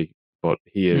Unai, but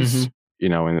he is,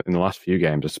 in the last few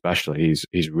games especially,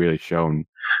 he's really shown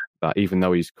that even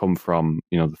though he's come from,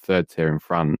 the third tier in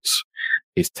France,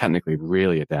 he's technically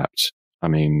really adept. I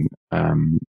mean,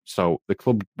 so the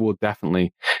club will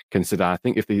definitely consider. I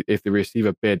think if they receive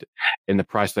a bid in the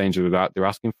price range that they're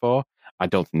asking for, I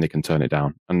don't think they can turn it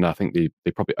down. And I think they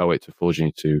probably owe it to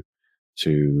Fulgini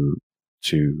to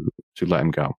let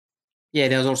him go. Yeah,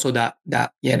 there's also that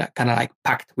kind of like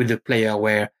pact with the player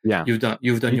where you've done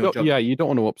your job. Yeah, you don't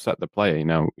want to upset the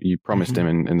player. You promised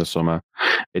him in the summer,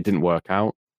 it didn't work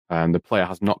out. The player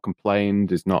has not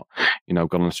complained. He's not,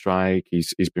 gone on strike.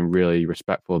 He's been really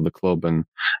respectful of the club, and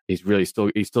he's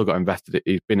still got invested.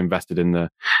 He's been invested in the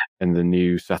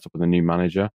new setup and the new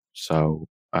manager. So,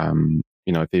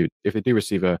 if they do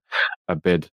receive a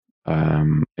bid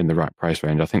in the right price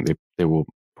range, I think they will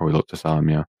probably look to sell him.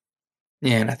 Yeah.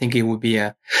 Yeah, and I think it would be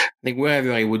I think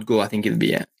wherever he would go, I think it'd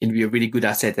be a really good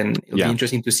asset, and it'll be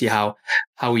interesting to see how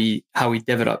he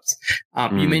develops.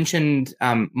 You mentioned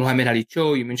Mohamed Ali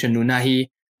Cho, you mentioned Unai.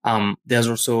 There's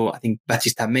also, I think,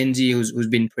 Baptista Mendy, who's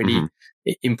been pretty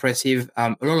impressive.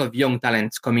 A lot of young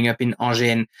talents coming up in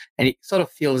Angers, and it sort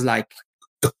of feels like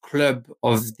a club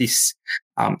of this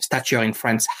stature in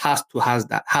France has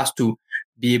to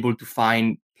be able to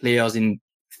find players in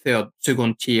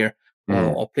second tier,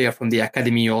 or player from the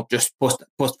academy, or just post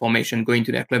formation, going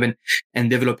to their club and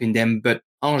developing them. But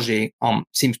Angers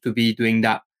seems to be doing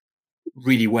that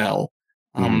really well.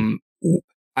 I mean,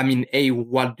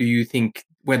 what do you think?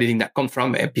 Where do you think that comes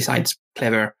from? Besides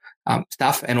clever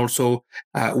staff, and also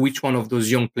which one of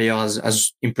those young players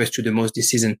has impressed you the most this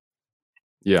season?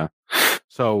 Yeah.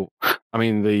 So, I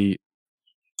mean,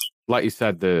 like you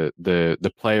said,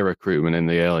 the player recruitment in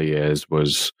the early years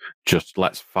was just,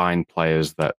 let's find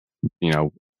players that,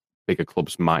 bigger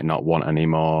clubs might not want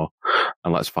anymore,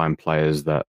 and let's find players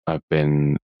that have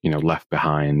been, left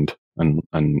behind and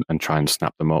try and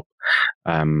snap them up.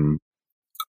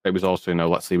 It was also,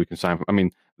 let's see, we can sign. I mean,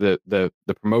 the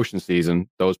promotion season,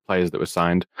 those players that were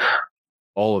signed,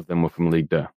 all of them were from Ligue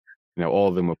 2. All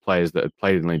of them were players that had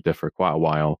played in Ligue 2 for quite a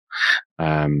while,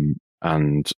 and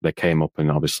they came up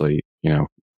and obviously,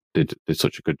 did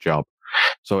such a good job.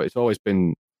 So it's always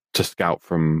been to scout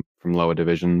from lower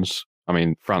divisions. I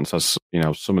mean, France has,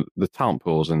 some of the talent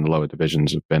pools in the lower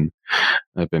divisions have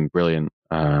been brilliant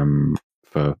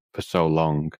for so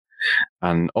long,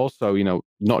 and also,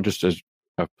 not just as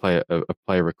a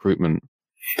player recruitment,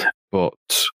 but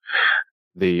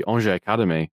the Angers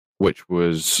Academy, which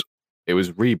was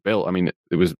rebuilt. I mean,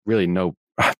 it was really not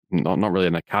really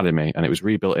an academy, and it was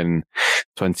rebuilt in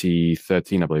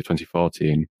 2013, I believe,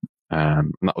 2014.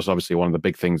 And that was obviously one of the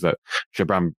big things that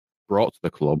Jabran brought to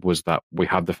the club, was that we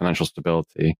had the financial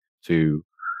stability to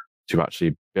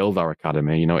actually build our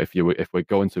academy. You know, if we're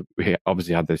going to, we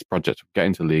obviously had this project of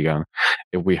getting to Ligue 1.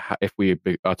 If we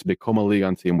are to become a Ligue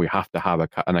 1 team, we have to have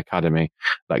an academy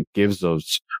that gives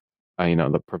us,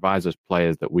 that provides us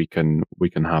players that we can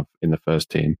have in the first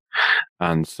team.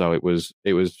 And so it was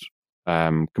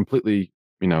completely,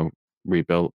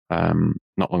 rebuilt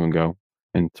not long ago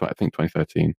in I think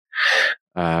 2013.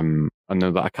 I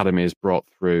know that academy has brought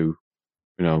through,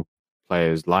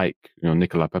 players like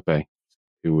Nicolas Pepe,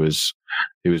 who was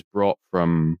brought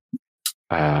from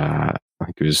I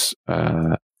think it was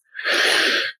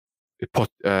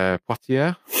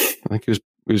Poitiers. I think he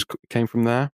came from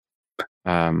there.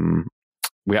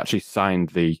 We actually signed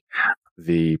the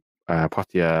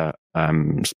Poitiers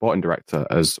sporting director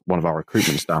as one of our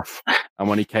recruitment staff, and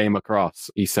when he came across,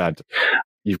 he said,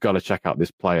 "You've got to check out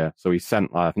this player." So he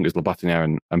sent, I think it was Le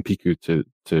Batinière and Picou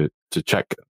to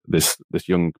check this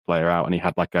young player out, and he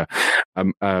had like a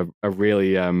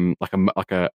really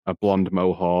like a blonde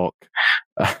mohawk,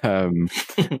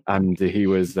 and he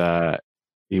was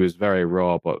very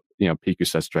raw. But Picou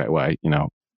said straight away,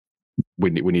 we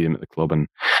need him at the club, and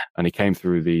he came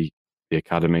through the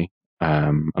academy,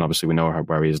 and obviously we know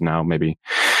where he is now. Maybe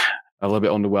a little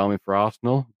bit underwhelming for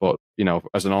Arsenal, but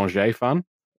as an Angers fan,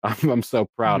 I'm so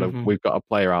proud of we've got a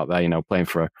player out there, playing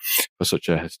for such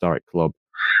a historic club.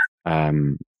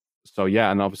 So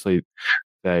yeah, and obviously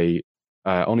they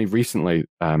only recently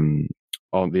on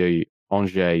the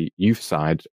Angers youth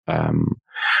side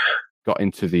got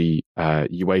into the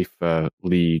UEFA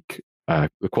League,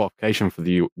 the qualification for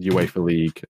the UEFA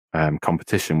League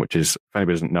competition, which is, if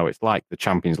anybody doesn't know, it's like the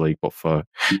Champions League, but for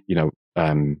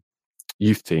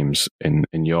youth teams in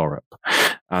Europe.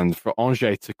 And for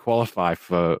Angers to qualify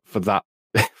for that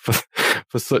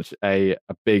for such a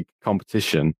big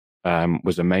competition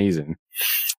was amazing.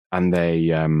 And they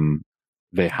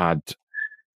had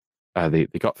they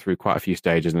got through quite a few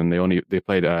stages, and they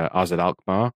played AZ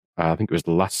Alkmaar. I think it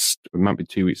might be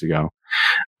 2 weeks ago,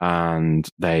 and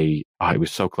it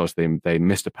was so close. They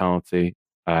missed a penalty.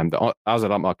 The AZ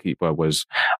Alkmaar keeper was,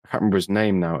 I can't remember his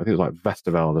name now. I think it was like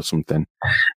Vesterveld or something.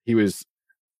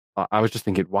 I was just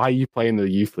thinking, why are you playing the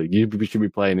youth league? You should be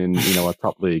playing in a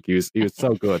top league. He was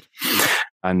so good,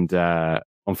 and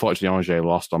unfortunately Angers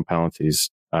lost on penalties.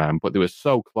 But they were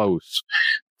so close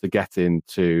to getting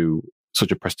to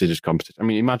such a prestigious competition. I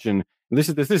mean, imagine this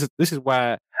is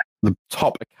where the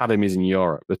top academies in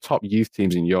Europe, the top youth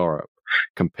teams in Europe,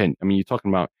 compete. I mean, you're talking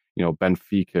about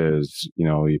Benfica's,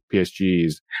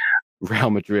 PSG's, Real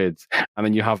Madrid's, and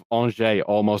then you have Angers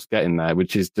almost getting there,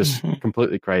 which is just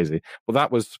completely crazy. But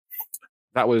that was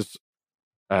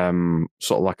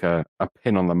sort of like a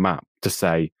pin on the map to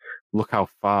say, look how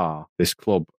far this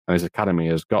club and this academy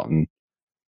has gotten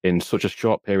in such a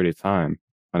short period of time.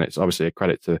 And it's obviously a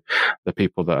credit to the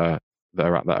people that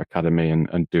are at that academy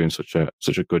and doing such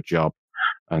a good job.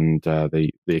 And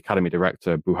the academy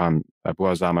director,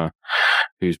 Bouazama,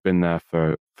 who's been there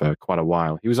for quite a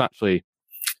while. He was actually,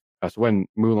 so when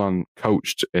Moulin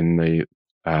coached in the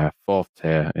fourth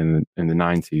tier in the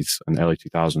 90s and early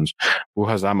 2000s,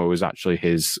 Bouazama was actually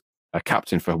his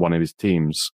captain for one of his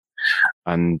teams.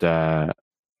 And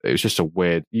it was just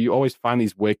you always find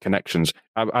these weird connections.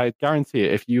 I guarantee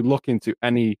it, if you look into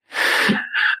any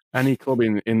club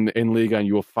in Liga, and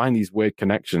you will find these weird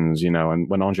connections, and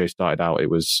when Angers started out,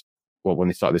 it was, when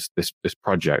they started this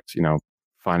project,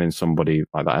 finding somebody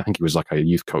like that. I think he was like a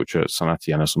youth coach at Saint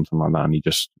Etienne or something like that, and he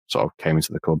just sort of came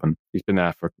into the club, and he's been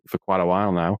there for quite a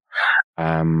while now.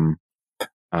 And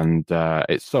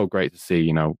it's so great to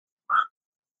see,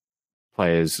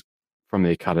 players from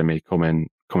the academy come and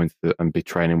be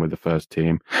training with the first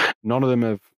team. None of them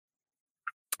have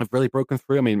really broken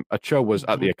through. I mean, Acho was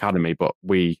at the academy, but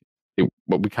we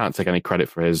can't take any credit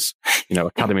for his,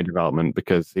 academy development,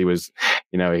 because he was,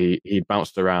 he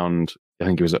bounced around. I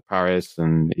think he was at Paris,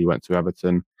 and he went to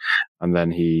Everton, and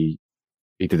then he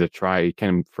did a try. He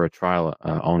came for a trial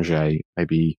at Angers,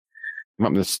 maybe it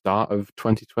might be the start of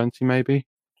 2020, maybe.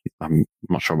 I'm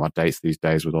not sure what dates these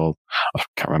days I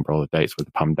can't remember all the dates with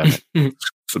the pandemic.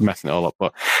 Messing it all up,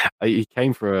 but he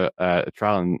came for a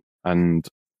trial, and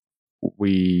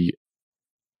we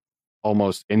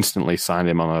almost instantly signed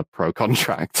him on a pro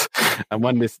contract. And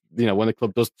when when the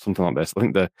club does something like this, I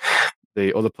think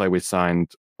the other player we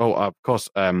signed, of course,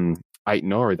 Ait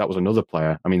Nouri, that was another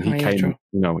player. I mean,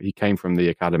 he came from the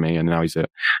academy, and now he's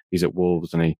at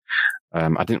Wolves, and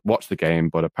I didn't watch the game,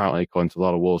 but apparently, according to a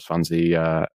lot of Wolves fans, he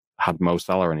had Mo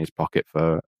Salah in his pocket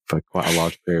for quite a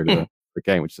large period of the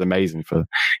game, which is amazing for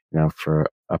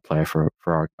a player for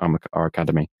our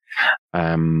academy.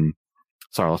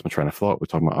 Sorry, I lost my train of thought. We're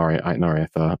talking about Ait Nouri, I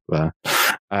thought there.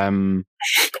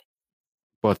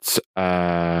 But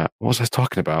what was I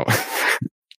talking about?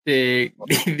 the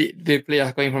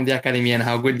players coming from the academy and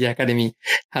how good the academy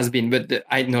has been. But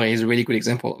I know is a really good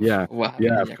example of what happened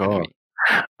in the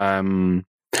academy.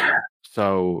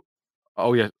 So,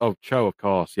 Cho, of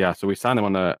course, yeah. So we signed him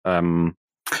on a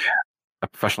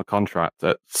professional contract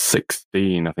at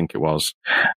 16, I think it was,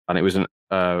 and it was Ait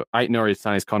Nouri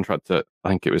signed his contract at, I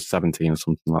think it was 17 or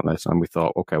something like this, and we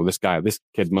thought, okay, well, this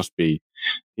kid must be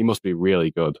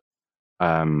really good.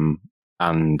 And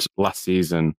last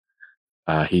season,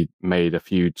 he made a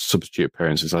few substitute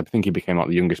appearances. I think he became like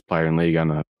the youngest player in Ligue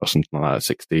 1 or something like that at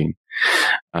 16.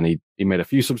 And he made a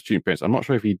few substitute appearances. I'm not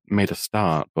sure if he made a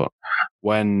start, but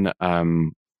when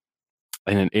in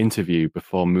an interview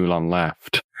before Moulin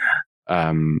left,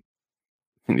 I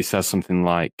think he says something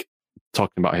like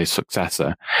talking about his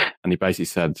successor, and he basically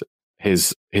said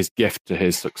his gift to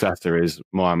his successor is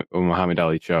Mohamed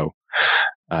Ali Cho.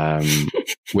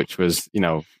 Which was,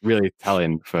 really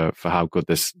telling for how good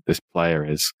this player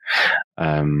is,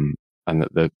 and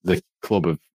that the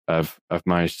club have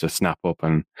managed to snap up.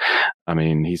 And I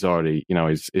mean, he's already,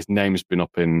 his name's been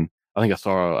up in. I think I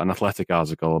saw an Athletic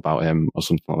article about him or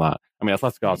something like that. I mean,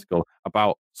 Athletic article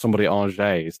about somebody at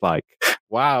Angers. It's like,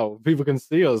 wow, people can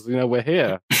see us. We're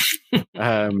here.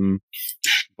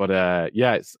 But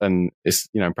it's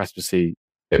impressive to see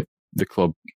the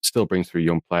club still brings through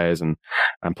young players and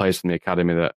players from the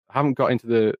academy that haven't got into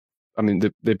the. I mean,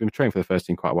 they've been training for the first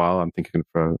team quite a while. I'm thinking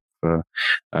for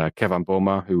Kevin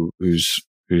Boma, who's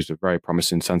a very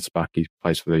promising centre back. He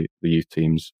plays for the youth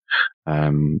teams.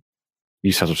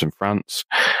 He set up in France.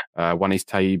 Wanis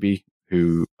Taibi,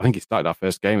 who I think he started our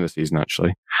first game of the season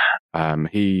actually.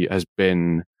 He has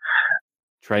been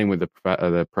training with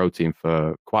the pro team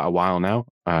for quite a while now.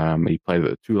 He played at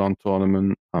the Toulon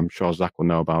tournament. I'm sure Zach will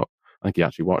know about. I think he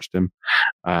actually watched him.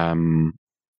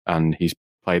 And he's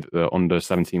played at the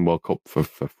Under-17 World Cup for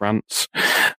France.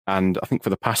 And I think for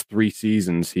the past 3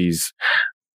 seasons, he's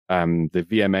the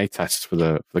VMA tests for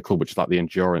the club, which is like the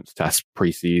endurance test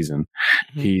pre-season.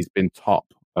 Mm-hmm. He's been top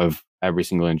of every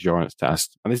single endurance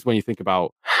test. And this is when you think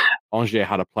about Angers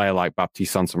had a player like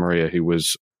Baptiste Santamaria, who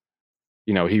was,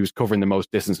 he was covering the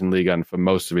most distance in Ligue 1 for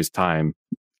most of his time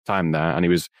there, and he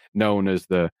was known as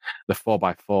the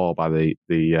 4x4 by the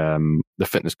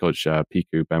fitness coach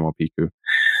Piku, Benoit Piku.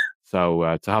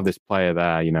 So to have this player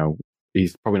there,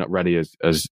 he's probably not ready as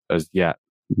yet.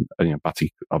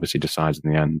 Batty obviously decides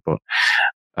in the end, but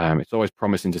it's always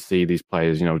promising to see these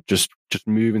players, just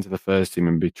move into the first team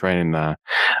and be training there,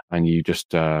 and you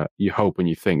just you hope and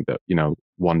you think that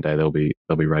one day they'll be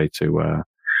ready to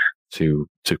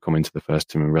come into the first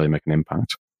team and really make an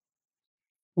impact.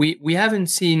 We haven't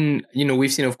seen,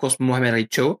 we've seen, of course, Mohamed Ali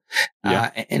Cho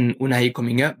and Unai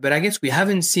coming up, but I guess we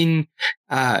haven't seen,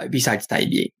 besides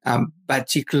Taibi,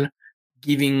 Batikl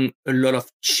giving a lot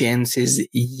of chances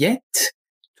yet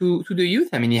to the youth.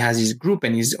 I mean, he has his group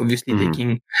and he's obviously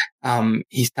taking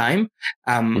his time.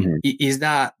 Is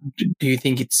that, do you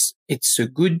think it's a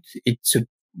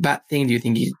bad thing? Do you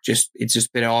think it's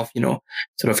just better off, sort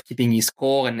of keeping his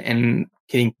score and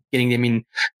getting them in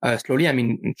slowly? I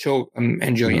mean, Cho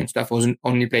injury and stuff wasn't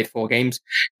only played 4 games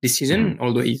this season,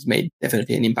 although he's made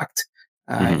definitely an impact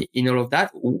in all of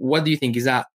that. What do you think? Is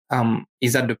that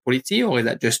the policy, or is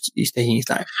that just he's taking his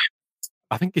time?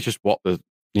 I think it's just what the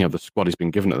squad has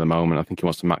been given at the moment. I think he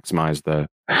wants to maximise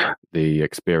the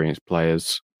experienced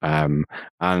players, and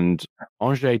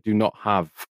Angers do not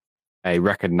have a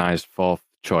recognised 4th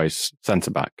choice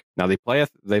centre back. Now they play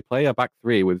a back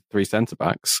 3 with 3 centre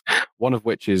backs, one of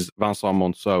which is Vincent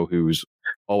Monceau, who's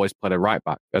always played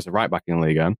as a right back in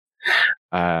Ligue 1,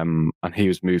 and he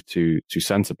was moved to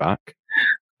centre back.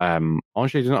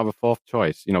 Angers does not have a 4th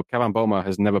choice. Kevin Boma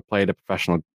has never played a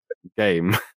professional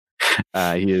game.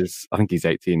 I think he's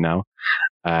 18 now.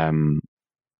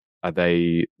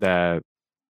 They're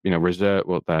reserve.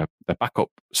 Well, their backup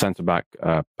centre back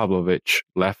Pavlovic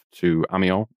left to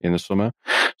Amiens in the summer,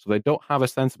 so they don't have a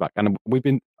centre back. And we've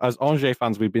been, as Angers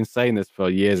fans, we've been saying this for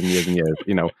years and years and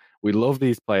years. We love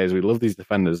these players, we love these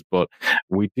defenders, but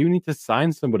we do need to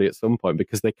sign somebody at some point,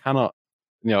 because they cannot.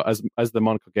 As the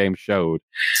Monaco game showed,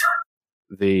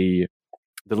 the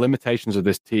limitations of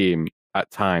this team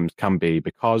at times can be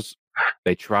because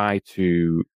they try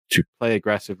to play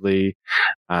aggressively,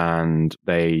 and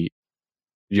they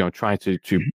try to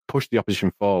push the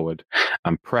opposition forward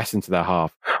and press into their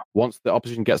half. Once the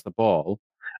opposition gets the ball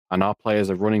and our players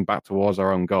are running back towards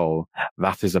our own goal,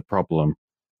 that is a problem.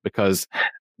 Because,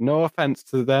 no offense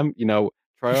to them,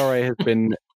 Traoré has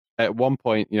been, at one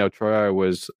point, Traoré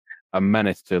was a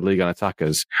menace to Ligue 1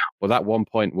 attackers, but that one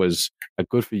point was a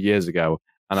good few years ago,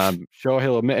 and I'm sure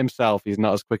he'll admit himself he's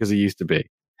not as quick as he used to be.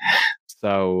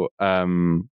 So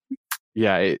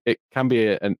yeah, it can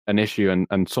be an issue,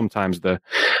 and sometimes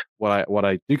what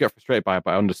I do get frustrated by,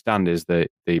 but I understand, is that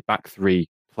the back three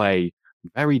play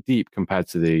very deep compared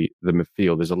to the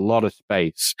midfield. There's a lot of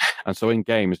space, and so in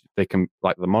games they can,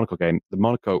 like the Monaco game,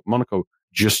 Monaco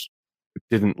just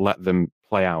didn't let them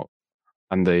play out,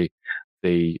 and the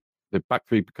back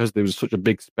three, because there was such a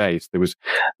big space, there was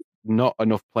not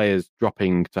enough players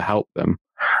dropping to help them.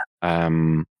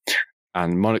 And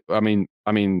Monaco, I mean,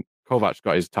 Kovac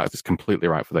got his tactics completely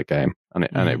right for that game, and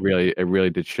it really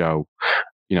did show,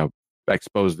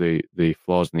 expose the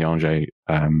flaws in the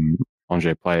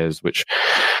Angers players, which,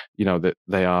 that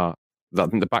they are. I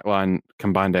think the backline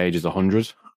combined age is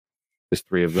 100. There's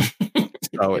 3 of them,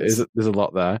 so there's a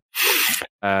lot there.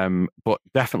 But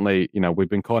definitely, we've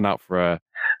been calling out for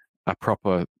a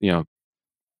proper,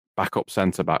 backup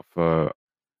centre back for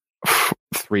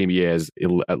 3 years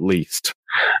at least.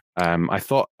 I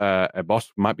thought Eboss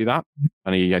might be that,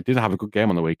 and he did have a good game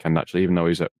on the weekend, actually, even though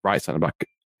he's at right centre back,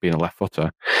 being a left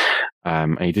footer,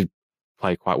 and he did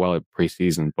play quite well at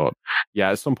pre-season. But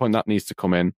yeah, at some point that needs to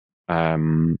come in.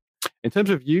 In terms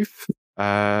of youth,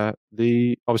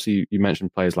 obviously you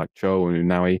mentioned players like Cho and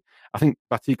Unawi. I think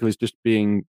Batikal is just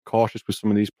being cautious with some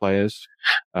of these players.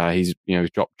 He's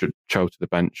dropped Cho to the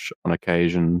bench on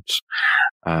occasions,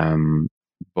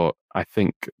 but I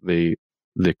think the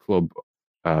club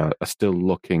are still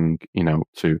looking,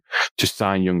 to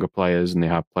sign younger players, and they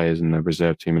have players in the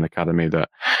reserve team and academy. That,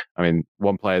 I mean,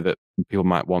 one player that people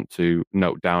might want to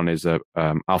note down is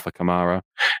Alpha Kamara,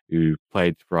 who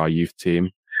played for our youth team.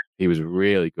 He was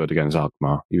really good against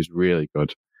Alkmaar. He was really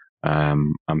good,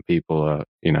 and people are,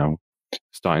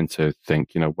 starting to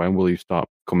think, when will you start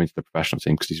coming to the professional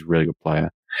team, because he's a really good player.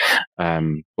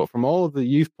 But from all of the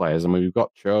youth players, I mean, we've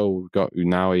got Cho, we've got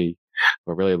Unawi,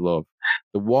 who I really love.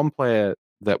 The one player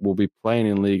that will be playing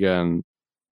in Liga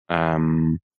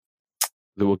and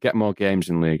that will get more games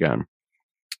in Liga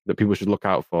that people should look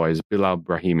out for is Bilal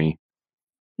Brahimi.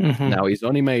 Mm-hmm. Now, he's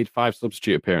only made 5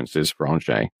 substitute appearances for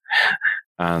Angers,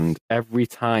 and every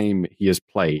time he has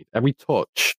played, every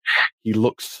touch, he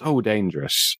looks so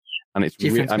dangerous. And it's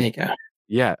difference maker.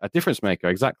 Yeah, a difference maker,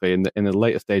 exactly. In the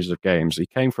later stages of games, he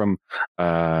came from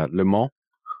Le Mans.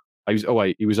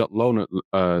 He was at loan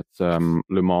at Le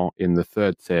Mans in the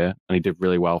 3rd tier, and he did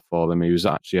really well for them. He was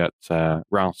actually at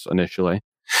Reims initially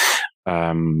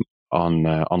on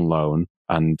loan,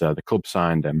 and the club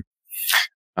signed him.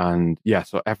 And yeah,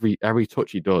 so every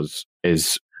touch he does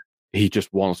is he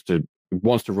just wants to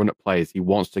run at plays. He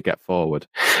wants to get forward.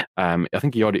 I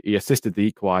think he assisted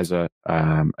the equaliser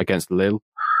against Lille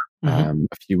a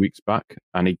few weeks back,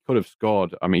 and he could have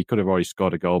scored. I mean, he could have already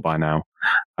scored a goal by now,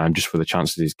 just for the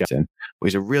chances he's getting. But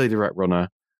he's a really direct runner.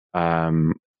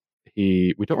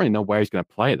 We don't really know where he's going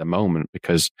to play at the moment,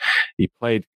 because he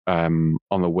played on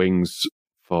the wings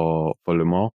for Le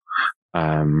Mans.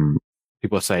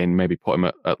 People are saying maybe put him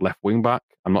at left wing back.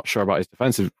 I'm not sure about his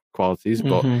defensive qualities,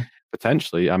 but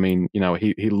potentially. I mean,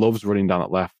 he loves running down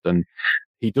at left, and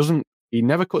he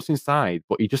never cuts inside,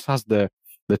 but he just has the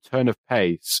turn of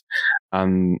pace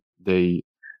and the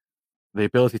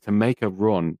ability to make a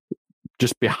run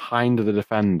just behind the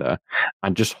defender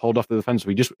and just hold off the defender. So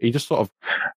he just sort of,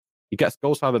 he gets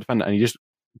goal side of the defender, and he just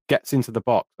gets into the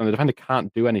box, and the defender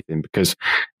can't do anything because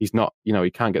he's not, he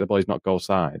can't get the ball. He's not goal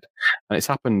side. And it's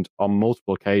happened on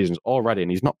multiple occasions already, and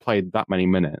he's not played that many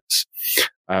minutes.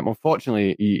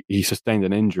 Unfortunately, he sustained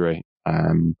an injury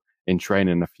in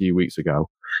training a few weeks ago.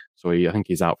 So I think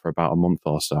he's out for about a month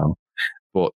or so.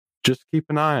 But just keep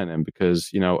an eye on him,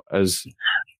 because,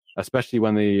 especially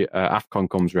when the AFCON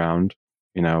comes round,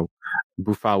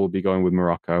 Boufal will be going with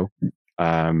Morocco.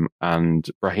 And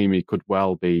Brahimi could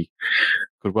well be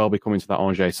coming to that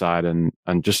Angers side, and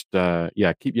just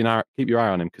keep your eye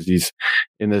on him, because he's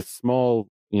in the small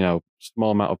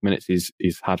amount of minutes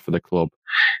he's had for the club,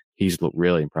 he's looked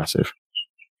really impressive.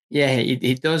 Yeah,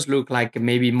 he does look like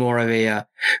maybe more of a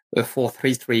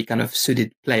 4-3-3 kind of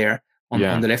suited player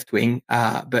on the left wing.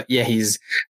 But yeah, he's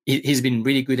been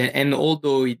really good, and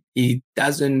although he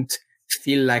doesn't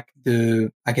feel like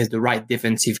the right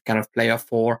defensive kind of player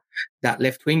for that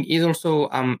left wing, he's also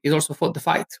fought the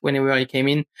fight whenever he came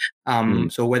in.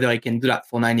 So whether he can do that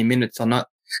for 90 minutes or not,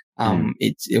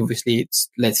 it's obviously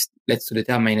let's to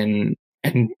determine,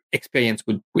 and experience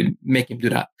would make him do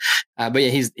that. But yeah,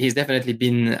 he's definitely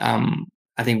been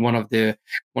I think one of the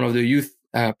youth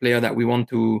player that we want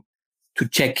to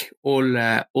check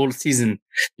all season.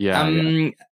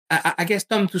 I guess,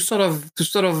 Tom, to sort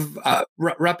of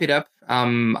wrap it up,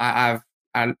 I've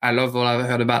I love all I've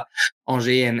heard about Angers,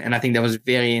 and I think that was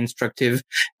very instructive.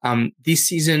 This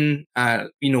season,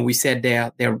 we said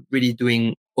they're really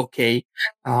doing okay.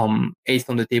 Eighth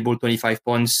on the table, 25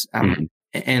 points,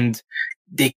 and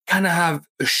they kind of have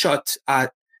a shot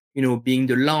at being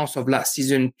the last of last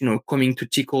season, coming to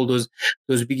tickle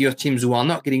those bigger teams who are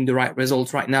not getting the right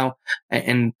results right now,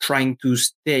 and trying to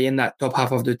stay in that top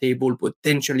half of the table,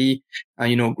 potentially,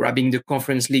 grabbing the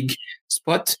Conference League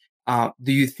spot.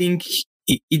 Do you think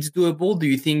it's doable? Do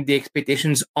you think the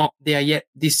expectations aren't there yet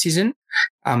this season?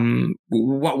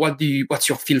 What's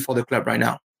your feel for the club right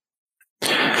now?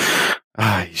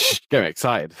 You should get me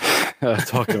excited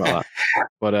talking about that.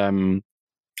 But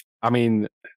I mean,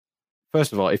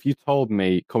 first of all, if you told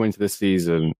me coming to this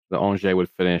season that Angers would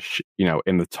finish,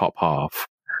 in the top half,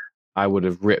 I would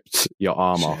have ripped your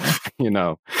arm off, and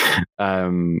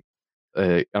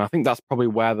I think that's probably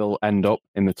where they'll end up,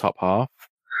 in the top half.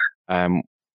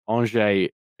 Angers,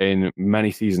 in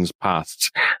many seasons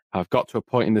past, have got to a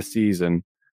point in the season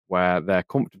where they're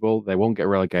comfortable, they won't get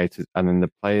relegated, and then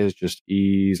the players just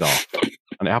ease off.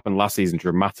 And it happened last season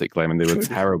dramatically. I mean, they were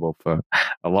terrible for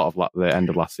a lot of the end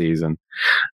of last season.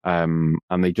 And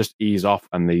they just ease off,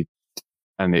 and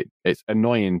it's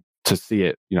annoying to see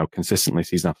it, consistently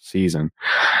season after season.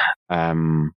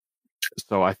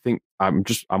 So I think I'm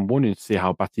wanting to see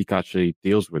how Batik actually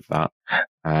deals with that.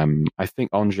 I think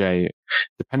Angers,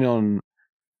 depending on,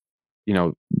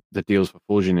 the deals for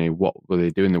Fulgini, what will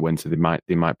they do in the winter? They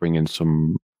might bring in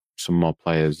some more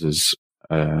players as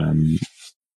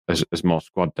more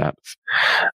squad depth.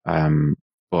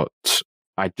 But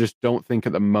I just don't think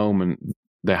at the moment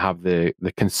they have the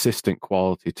consistent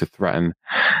quality to threaten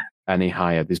any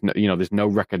higher. There's no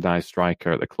recognized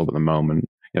striker at the club at the moment.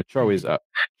 Cho is a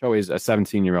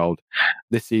 17-year-old.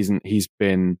 This season he's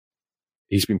been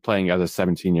playing as a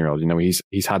 17-year-old.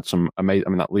 He's had some amazing. I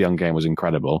mean, that Lyon game was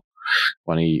incredible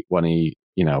when he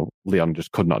Lyon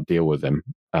just could not deal with him.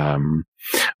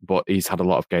 But he's had a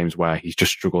lot of games where he's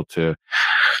just struggled to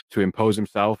impose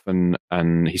himself, and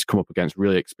he's come up against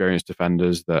really experienced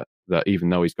defenders that even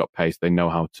though he's got pace, they know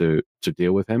how to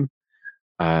deal with him.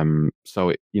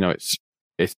 So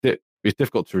it's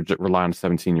difficult to rely on a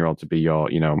 17-year-old to be your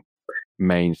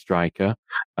main striker.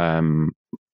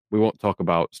 We won't talk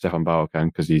about Stefan Bauerken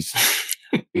because he's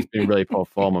been really poor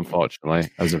form, unfortunately,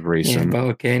 as of recent. Yeah,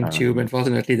 Bauerken, Tube,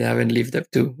 unfortunately, they haven't lived up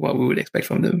to what we would expect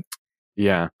from them.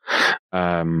 Yeah,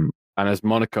 and as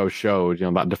Monaco showed,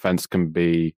 that defense can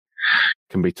be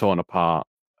torn apart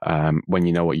when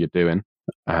you know what you're doing.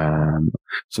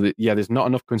 So there's not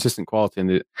enough consistent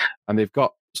quality, and they've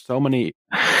got so many,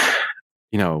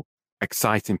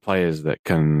 exciting players that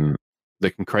can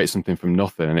create something from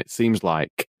nothing. And it seems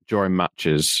like during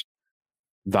matches,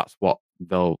 that's what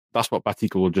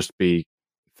Batik will just be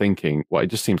thinking. Well, it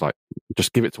just seems like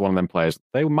just give it to one of them players.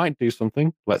 They might do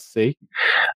something. Let's see.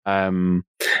 And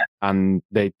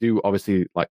they do, obviously,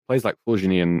 like players like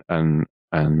Fulgini and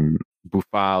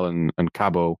Boufal and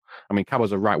Cabo. I mean,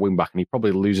 Cabo's a right wing back, and he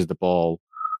probably loses the ball,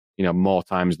 more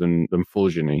times than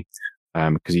Fulgini,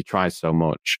 because he tries so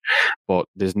much. But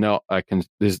there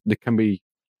can be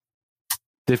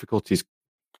difficulties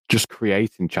just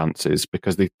creating chances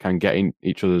because they can get in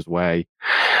each other's way,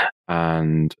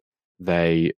 and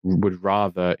they would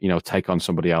rather, take on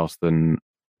somebody else than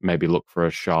maybe look for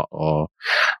a shot or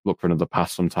look for another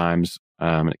pass sometimes.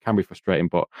 And it can be frustrating,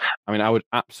 but I mean, I would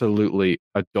absolutely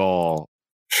adore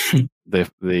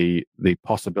the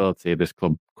possibility of this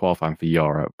club qualifying for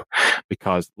Europe,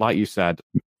 because like you said,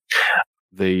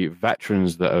 the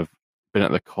veterans that have been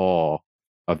at the core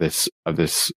of this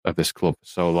club for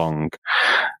so long,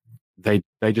 they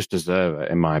just deserve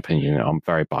it, in my opinion. I'm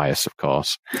very biased, of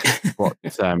course, but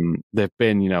they've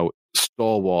been,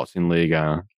 stalwarts in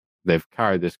Liga. They've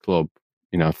carried this club,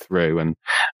 through, and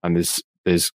there's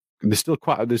still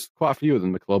quite a few of them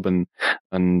in the club, and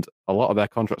a lot of their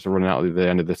contracts are running out at the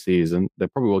end of the season. They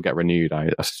probably will get renewed,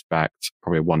 I suspect,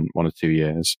 probably one or 2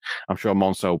 years. I'm sure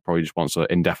Monceau probably just wants an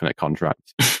indefinite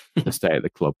contract to stay at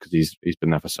the club because he's been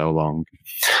there for so long.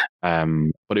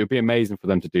 But it would be amazing for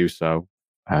them to do so.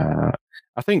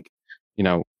 I think,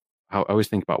 I always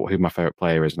think about who my favorite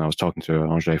player is, and I was talking to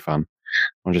an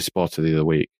Angers supporter the other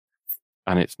week,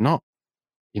 and it's not,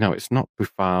 it's not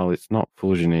Boufal, it's not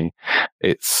Fulgini,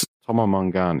 it's Thomas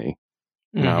Mangani.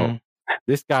 Mm-hmm. Now,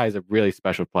 this guy is a really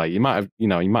special player. You might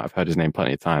have heard his name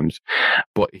plenty of times,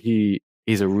 but he's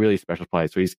a really special player.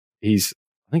 So he's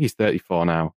I think he's 34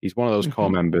 now. He's one of those core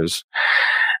members.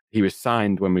 He was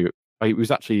signed he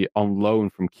was actually on loan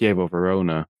from Chievo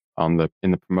Verona in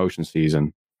the promotion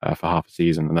season for half a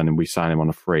season, and then we signed him on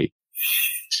a free.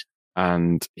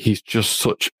 And he's just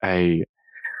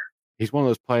he's one of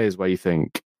those players where you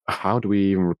think, how do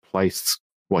we even replace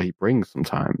what he brings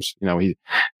sometimes?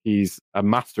 He's a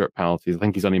master at penalties. I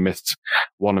think he's only missed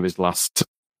one of his last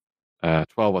 12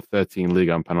 or 13 Ligue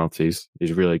 1 penalties.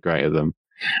 He's really great at them.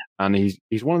 And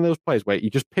he's one of those players where he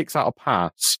just picks out a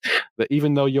pass that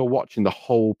even though you're watching the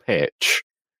whole pitch,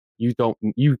 you don't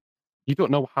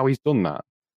know how he's done that.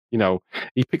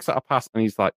 He picks out a pass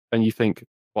and and you think,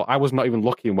 well, I was not even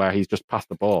looking where he's just passed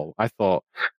the ball. I thought,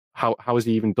 how has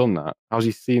he even done that? How has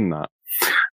he seen that?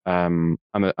 And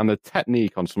the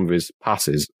technique on some of his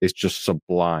passes is just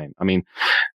sublime. I mean,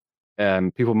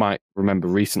 people might remember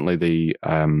recently the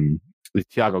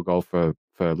Thiago goal for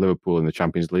Liverpool in the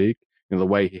Champions League. The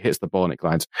way he hits the ball and it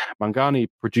glides. Mangani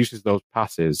produces those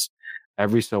passes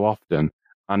every so often,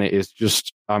 and it is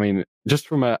just from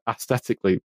a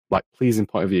aesthetically pleasing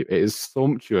point of view, it is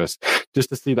sumptuous just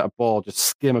to see that ball just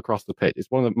skim across the pitch.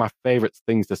 It's one of my favourite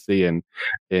things to see in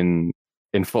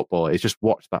football. Is just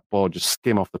watch that ball just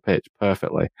skim off the pitch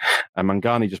perfectly, and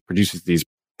Mangani just produces these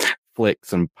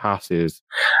flicks and passes.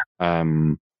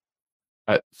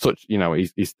 At such,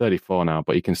 he's 34 now,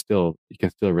 but he can still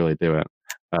really do it.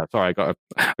 Sorry, I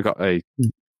got a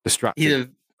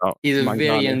distracted. He's a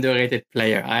very underrated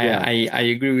player. I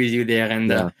agree with you there,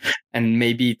 and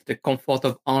maybe the comfort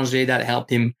of Angers that helped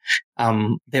him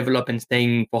develop and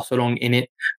staying for so long in it.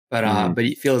 But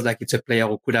it feels like it's a player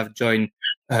who could have joined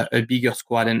a bigger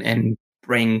squad and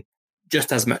bring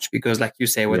just as much, because like you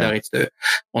say, whether it's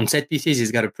on set pieces,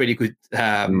 he's got a pretty good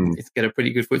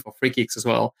foot for free kicks as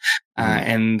well,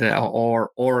 and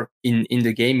or in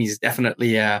the game, he's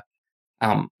definitely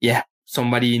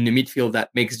somebody in the midfield that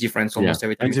makes difference almost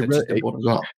every time he touches the ball as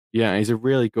well. Yeah, he's a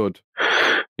really good.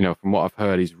 From what I've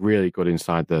heard, he's really good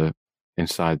inside the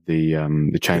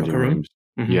changing rooms.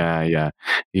 Mm-hmm. Yeah.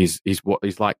 He's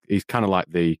kind of like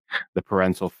the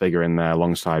parental figure in there,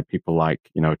 alongside people like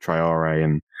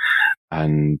Traore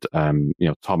and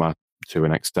Thomas to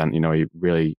an extent. He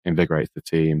really invigorates the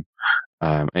team.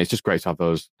 And it's just great to have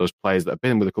those players that have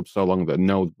been with the club so long that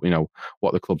know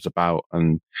what the club's about.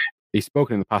 And he's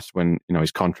spoken in the past when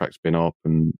his contract's been up,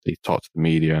 and he talked to the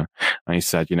media, and he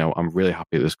said, I'm really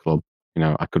happy at this club.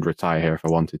 I could retire here if I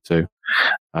wanted to.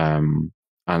 And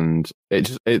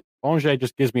Angers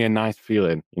just gives me a nice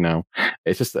feeling.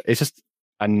 It's just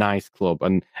a nice club.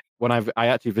 And when I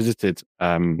actually visited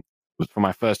for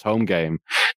my first home game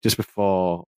just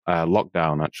before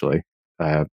lockdown, actually,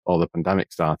 or the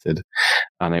pandemic started,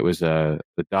 and it was the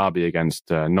derby against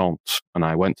Nantes, and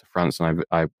I went to France, and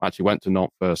I actually went to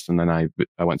Nantes first, and then I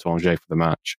went to Angers for the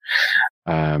match,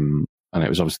 and it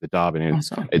was obviously the derby. And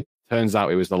it turns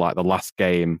out it was the last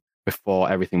game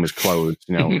before everything was closed.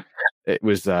 It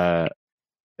was the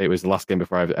last game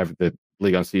before the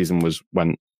Ligue 1 season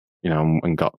went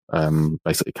and got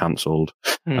basically cancelled,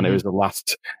 and it was the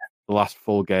last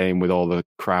full game with all the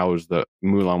crowds that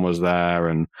Moulin was there,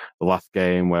 and the last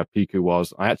game where Piku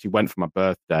was. I actually went for my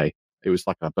birthday. It was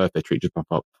like a birthday treat just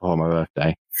before my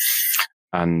birthday.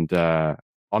 And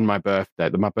on my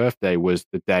birthday was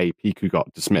the day Piku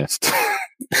got dismissed.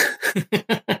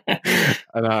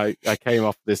 And I came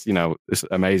off this, this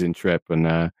amazing trip, and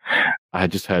I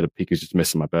had just heard of Piku's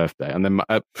dismissed on my birthday. And then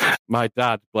my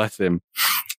dad, bless him,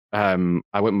 I went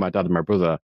with my dad and my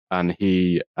brother, and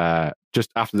he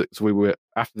just after the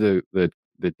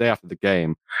day after the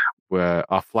game, where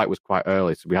our flight was quite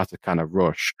early, so we had to kind of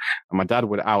rush. And my dad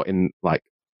went out in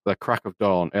the crack of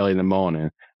dawn, early in the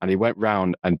morning, and he went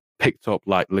round and picked up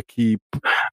L'Equipe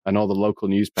and all the local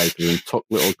newspapers and took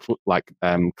little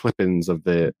clippings of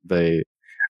the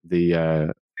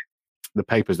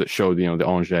papers that showed the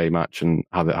Angers match and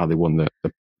how they won the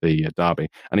derby,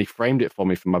 and he framed it for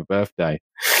me for my birthday,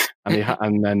 and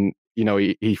and then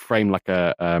he framed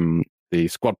the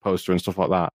squad poster and stuff like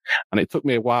that. And it took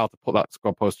me a while to put that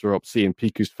squad poster up, seeing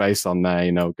Piku's face on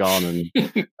there, gone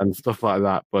and stuff like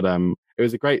that. But it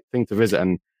was a great thing to visit.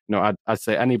 And, I'd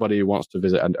say anybody who wants to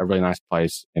visit a really nice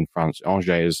place in France,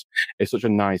 Angers is such a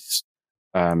nice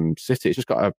city. It's just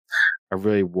got a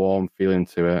really warm feeling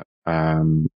to it.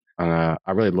 And I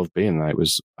really love being there.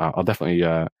 I'll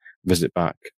definitely visit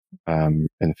back in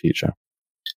the future.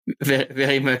 Very,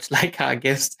 very much like our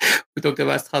guest who talked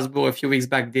about Strasbourg a few weeks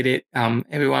back did it.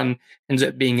 Everyone ends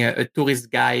up being a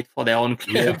tourist guide for their own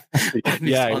club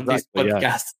on this podcast.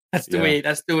 Yeah. That's the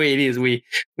way it is. We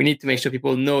need to make sure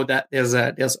people know that there's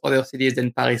other cities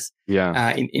than Paris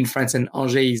in France, and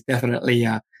Angers is definitely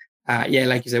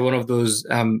like you said, one of those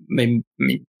maybe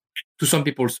to some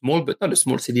people small, but not a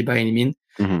small city by any means,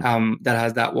 that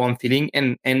has that warm feeling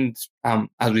and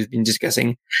as we've been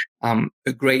discussing,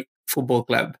 a great football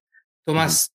club.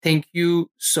 Thomas, thank you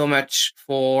so much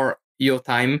for your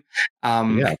time.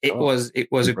 It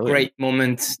was a great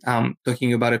moment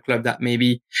talking about a club that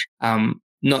maybe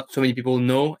not so many people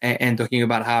know, and talking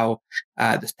about how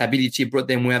the stability brought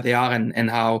them where they are, and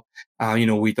how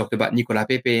we talked about Nicolas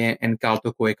Pepe and Karl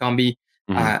Toko Ekambi.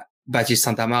 Baptiste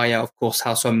Santamaria, of course,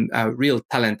 how some real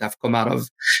talent have come out of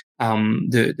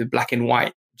the black and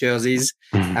white jerseys,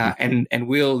 and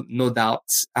will no doubt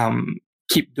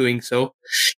keep doing so.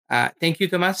 Thank you,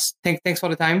 Thomas. Thanks for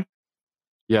the time.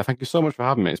 Yeah, thank you so much for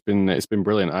having me. It's been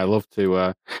brilliant. I love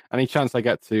to any chance I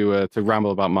get to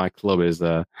ramble about my club is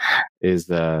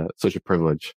such a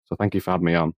privilege. So thank you for having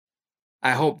me on.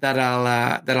 I hope that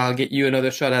I'll get you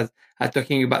another shot at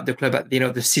talking about the club at the end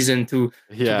of the season to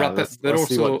wrap up. But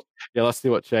also, let's see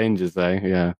what changes there.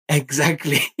 Yeah,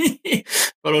 exactly.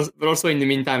 but also in the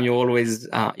meantime, you're always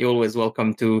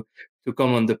welcome to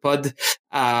come on the pod.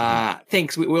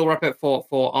 Thanks. We'll wrap up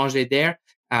for Angers there.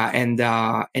 And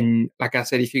like I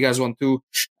said, if you guys want to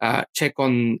check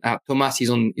on Thomas,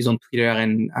 he's on Twitter,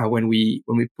 and when we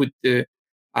put the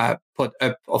pod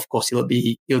up, of course he'll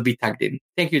be tagged in.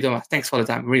 Thank you, Thomas. Thanks for the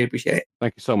time. Really appreciate it.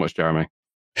 Thank you so much, Jeremy.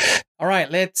 All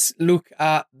right, let's look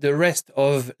at the rest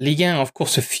of Ligue 1. Of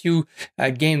course, a few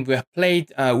games were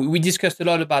played. We discussed a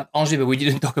lot about Angers, but we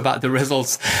didn't talk about the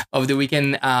results of the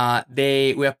weekend.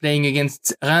 They were playing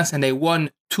against Reims, and they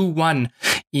won 2-1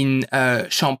 in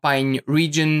Champagne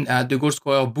region. The goal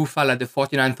scorer Bouffal at the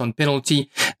 49th on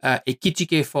penalty.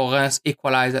 Ekitike for Reims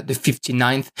equalized at the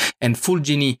 59th, and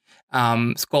Fulgini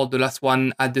scored the last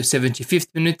one at the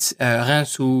 75th minute.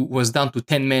 Reims, who was down to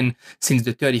 10 men since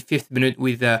the 35th minute,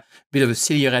 with a bit of a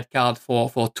silly red card for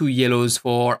 2 yellows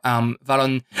for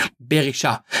Valon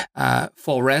Berisha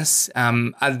for Reims.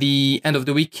 At the end of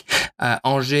the week,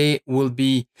 Angers will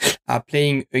be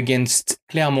playing against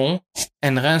Clermont,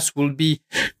 and Reims will be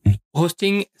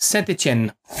hosting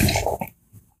Saint-Etienne.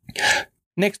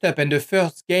 Next up, and the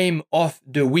first game of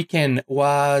the weekend,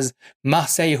 was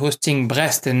Marseille hosting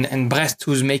Brest, and Brest,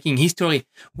 who's making history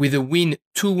with a win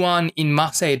 2-1 in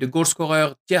Marseille. The goal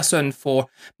scorer, Gerson, for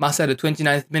Marseille at the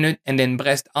 29th minute, and then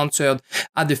Brest answered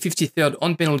at the 53rd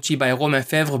on penalty by Romain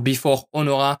Fèvre before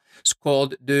Honora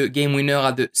scored the game winner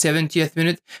at the 70th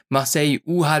minute. Marseille,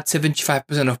 who had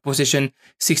 75% of possession,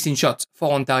 16 shots,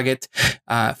 4 on target.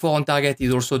 4 on target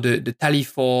is also the tally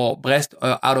for Brest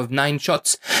out of 9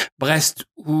 shots. Brest,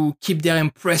 who keep their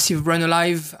impressive run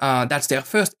alive. That's their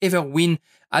first ever win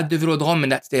at the Velodrome,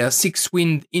 and that's their 6th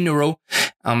win in a row,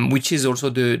 which is also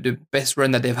the best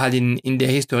run that they've had in their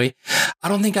history. I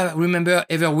don't think I remember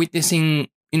ever witnessing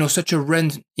such a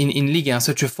run in Ligue 1,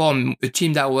 such a form, a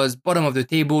team that was bottom of the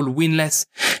table, winless,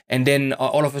 and then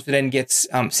all of a sudden gets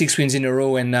 6 wins in a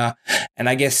row, and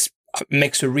I guess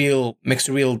makes a real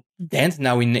dent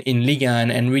now in Ligue 1,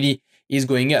 and really is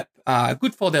going up.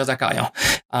 Good for Der Zakarian.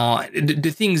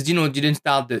 The things, didn't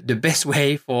start the best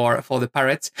way for the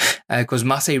Pirates, because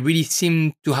Marseille really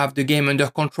seemed to have the game under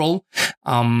control.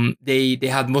 They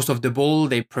had most of the ball.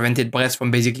 They prevented Brest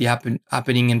from basically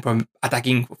happening and from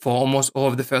attacking for almost all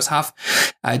of the first half.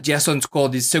 Gerson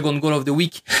scored his second goal of the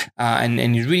week, and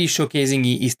he's really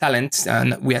showcasing his talent.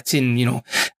 And we had seen,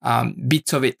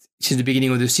 bits of it since the beginning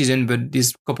of the season, but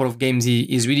this couple of games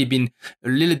he's really been a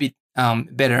little bit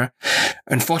better.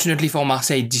 Unfortunately for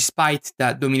Marseille, despite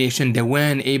that domination, they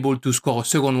weren't able to score a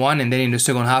second one, and then in the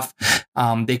second half,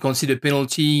 they conceded a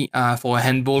penalty for a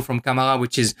handball from Camara,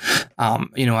 which is,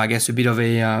 I guess a bit of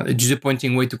a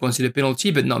disappointing way to concede a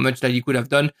penalty, but not much that he could have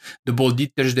done. The ball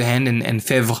did touch the hand, and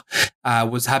Fèvre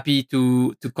was happy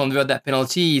to convert that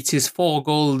penalty. It's his fourth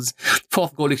goal,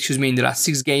 in the last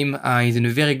 6 games. He's in a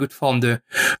very good form. The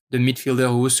midfielder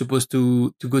who was supposed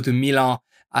to go to Milan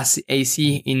as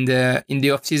AC in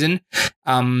the off season.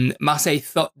 Marseille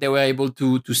thought they were able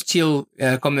to still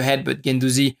come ahead, but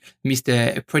Guendouzi missed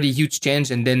a pretty huge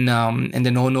change, and then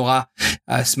Honora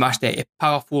smashed a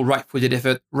powerful right-footed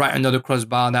effort right under the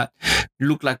crossbar that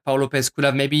looked like Paul Lopez could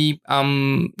have maybe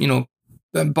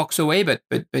box away, but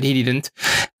he didn't.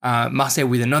 Marseille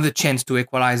with another chance to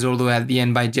equalize, although at the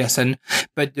end by Gerson,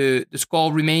 but the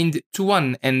score remained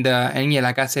 2-1, and yeah,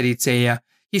 like I said, it's a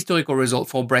historical result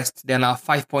for Brest. They're now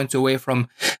 5 points away from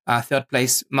third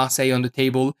place Marseille on the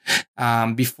table,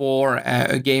 before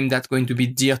a game that's going to be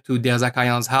dear to Der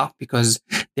Zakarian's heart, because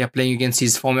they're playing against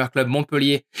his former club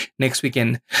Montpellier next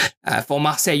weekend. For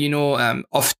Marseille,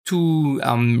 of 2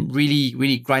 really,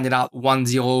 really grinded out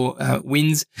 1-0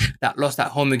 wins, that lost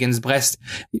at home against Brest,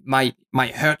 it might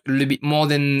hurt a little bit more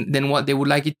than what they would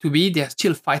like it to be. They're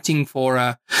still fighting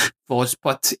for for a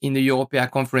spot in the European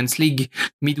Conference League.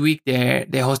 Midweek,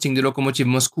 they're hosting the Lokomotiv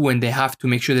Moscow, and they have to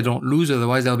make sure they don't lose,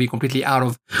 otherwise they'll be completely out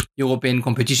of European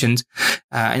competitions.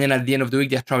 And then at the end of the week,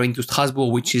 they're traveling to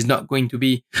Strasbourg, which is not going to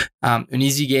be an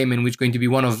easy game, and which is going to be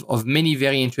one of many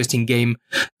very interesting games.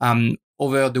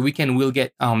 Over the weekend, we'll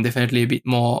get definitely a bit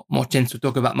more chance to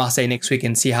talk about Marseille next week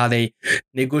and see how they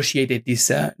negotiated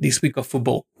this week of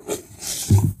football.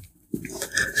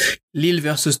 Lille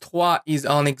versus Troyes is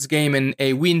our next game, and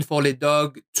a win for Les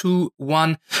Dogs,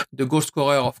 2-1. The goal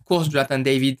scorer, of course, Jonathan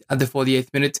David at the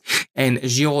 48th minute, and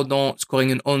Giraudon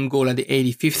scoring an own goal at the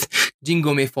 85th.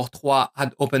 Djingomé for Troyes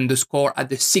had opened the score at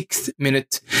the 6th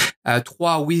minute.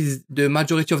 Troyes with the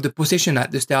majority of the possession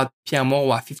at the start. Pierre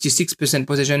Mauroy, 56%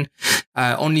 possession,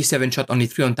 only 7 shots, only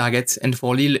 3 on target, and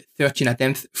for Lille, 13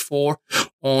 attempts, 4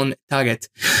 on target.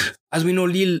 As we know,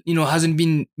 Lille, hasn't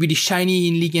been really shiny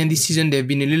in Ligue 1 this season. They've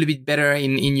been a little bit better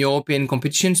in European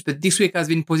competitions, but this week has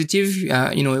been positive.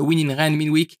 A win in Rennes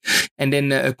midweek, and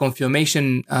then a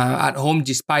confirmation at home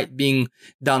despite being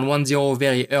down 1-0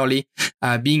 very early.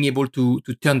 Being able to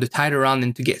turn the tide around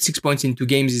and to get 6 points in 2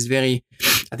 games is very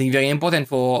important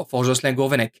for Jocelyn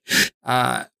Gourvenec.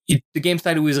 The game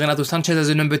started with Renato Sanchez as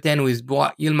a number 10, with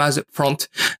Burak Yilmaz up front,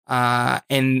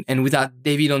 and without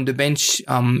David on the bench,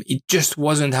 it just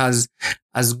wasn't as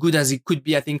good as it could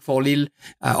be, I think, for Lille.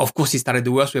 Of course, he started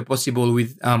the worst way possible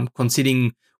with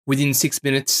conceding within 6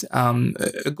 minutes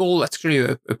a goal, actually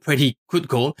a pretty good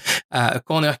goal, a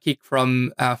corner kick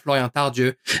from Florian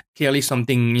Tardieu. Clearly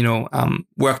something,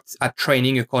 worked at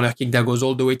training, a corner kick that goes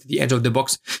all the way to the edge of the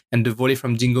box, and the volley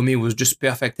from Djingomé was just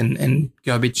perfect, and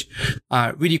Grbić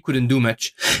really couldn't do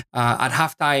much. At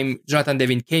halftime, Jonathan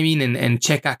David came in and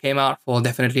Cheka came out for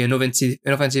definitely an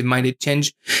offensive-minded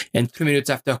change, and 3 minutes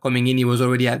after coming in, he was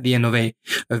already at the end of a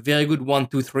very good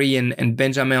 1-2-3, and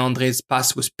Benjamin André's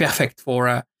pass was perfect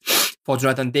for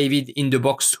Jonathan David in the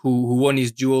box, who won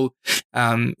his duel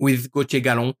with Gauthier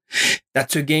Gallon.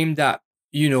 That's a game that,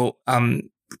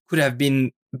 could have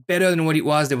been better than what it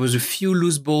was. There was a few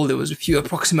loose balls. There was a few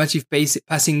approximative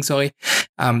passing. Troyes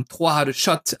had a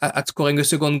shot at scoring a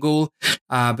second goal,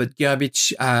 but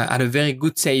Grbić had a very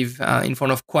good save in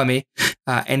front of Kwame.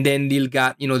 And then Lille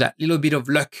got, that little bit of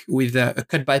luck with a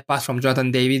cut by pass from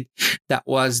Jonathan David that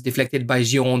was deflected by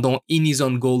Giraudon in his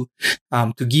own goal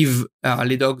to give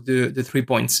Les Dogs the 3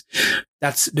 points.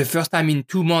 That's the first time in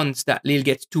 2 months that Lille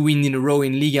gets 2 wins in a row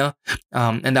in Ligue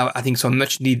 1. And I think some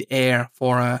much needed air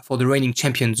for the reigning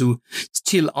champions, who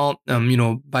still aren't,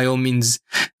 by all means,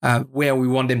 where we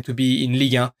want them to be in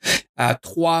Ligue 1.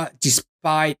 Troyes,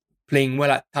 despite playing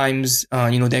well at times,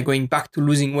 they're going back to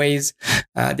losing ways.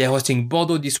 They're hosting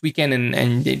Bordeaux this weekend,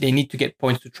 and they need to get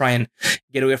points to try and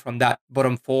get away from that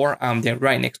bottom 4. They're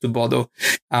right next to Bordeaux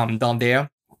down there.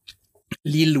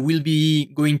 Lille will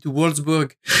be going to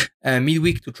Wolfsburg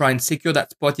midweek to try and secure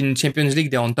that spot in Champions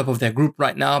League. They're on top of their group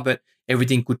right now, but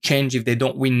everything could change if they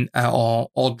don't win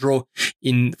or draw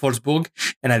in Wolfsburg.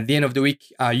 And at the end of the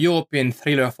week, a European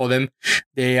thriller for them.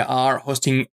 They are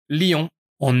hosting Lyon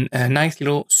on a nice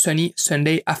little sunny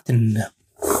Sunday afternoon.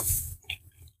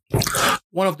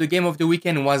 One of the game of the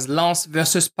weekend was Lens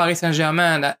versus Paris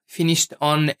Saint-Germain, that finished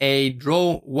on a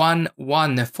draw 1-1.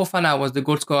 Fofana was the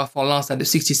goal scorer for Lens at the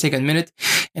 62nd minute,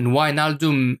 and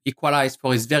Wijnaldum equalized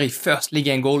for his very first Ligue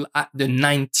 1 goal at the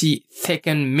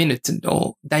 92nd minute.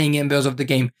 The dying embers of the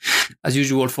game, as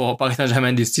usual for Paris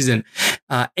Saint-Germain this season.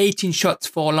 18 shots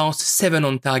for Lens, 7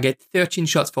 on target. 13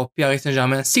 shots for Paris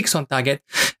Saint-Germain, 6 on target.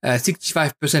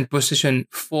 65% possession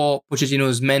for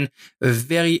Pochettino's men. A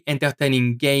very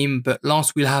entertaining game, but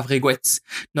Lens will have regrets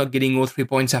not getting all 3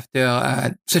 points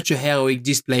after such a heroic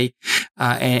display,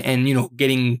 and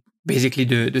getting basically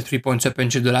the 3 points up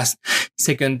until the last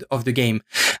second of the game.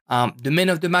 The man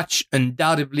of the match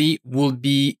undoubtedly will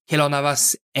be Keylor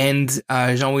Navas and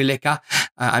Jean-Louis Lecca.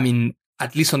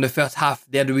 At least on the first half,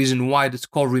 they're the reason why the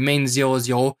score remains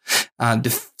 0-0. The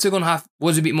second half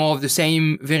was a bit more of the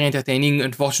same, very entertaining.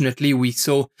 Unfortunately, we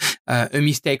saw a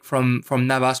mistake from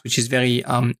Navas, which is very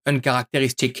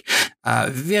uncharacteristic.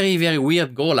 Very, very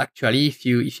weird goal, actually. If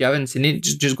you haven't seen it,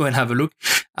 just go and have a look.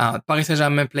 Paris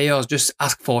Saint-Germain players just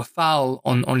asked for a foul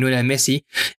on Lionel Messi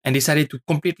and decided to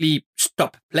completely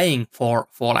stop playing for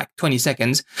like 20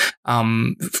 seconds.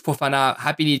 Fofana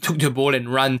happily took the ball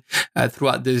and ran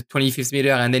throughout the 25th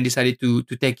meter, and then decided to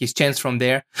take his chance from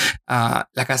there.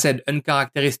 Like I said,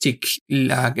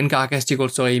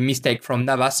 uncharacteristical mistake from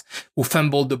Navas, who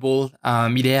fumbled the ball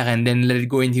midair and then let it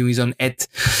go into his own head.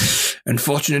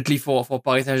 Unfortunately for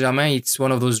Paris Saint-Germain, it's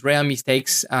one of those rare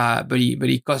mistakes, but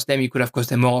he cost them. He could have cost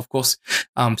them more anymore, of course.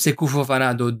 Sekou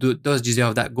Fofana does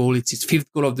deserve that goal. It's his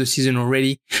 5th goal of the season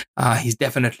already. He's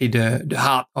definitely the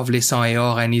heart of Les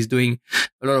Saint-Éor, and he's doing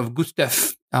a lot of good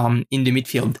stuff in the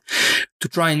midfield. To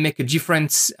try and make a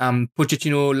difference,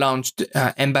 Pochettino launched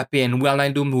Mbappe and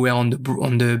Wijnaldum, who were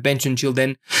on the bench until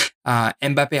then.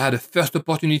 Mbappe had a first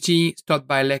opportunity stopped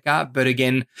by Leka, but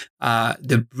again,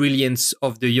 the brilliance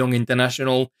of the young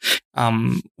international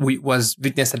was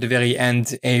witnessed at the very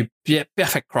end. A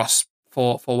perfect cross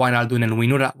for Wijnaldum, and we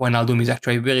know that Wijnaldum is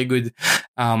actually very good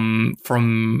on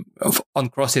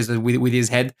crosses with his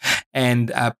head.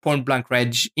 And point blank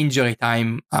range, injury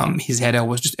time, his header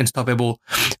was just unstoppable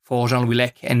for Jean-Louis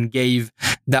Lec and gave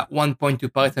that 1 point to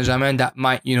Paris Saint-Germain that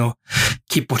might,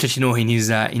 keep Pochettino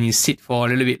in his seat for a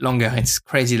little bit longer. It's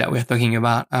crazy that we're talking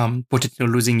about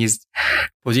Pochettino losing his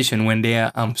position when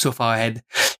they're so far ahead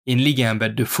in Ligue 1,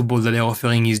 but the football that they're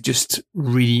offering is just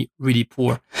really, really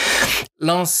poor.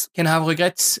 Lens can have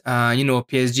regrets.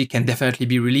 PSG can definitely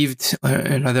be relieved.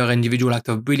 Another individual act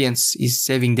of brilliance is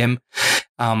saving them.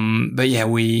 But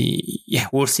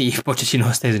we'll see if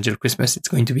Pochettino stays until Christmas. It's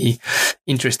going to be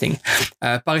interesting.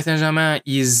 Paris Saint-Germain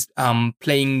is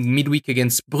playing midweek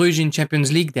against Bruges in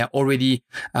Champions League. They're already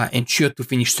ensured to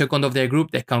finish second of their group.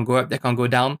 They can't go up, they can't go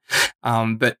down.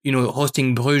 But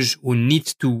hosting Bruges, who need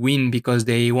to win because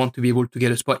they want to be able to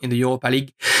get a spot in the Europa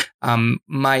League,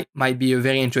 might be a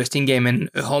very interesting game, and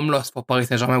a home loss for Paris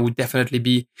Saint-Germain would definitely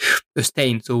be a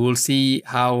stain. So we'll see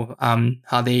how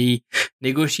they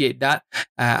negotiate that.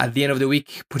 At the end of the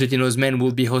week, Pochettino's men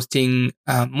will be hosting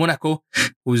Monaco,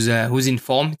 who's in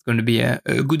form. It's going to be a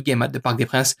good game at the Parc des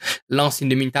Princes. Lens, in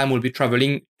the meantime, will be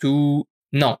traveling to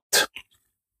Nantes.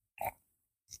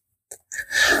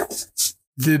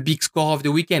 The big score of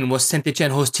the weekend was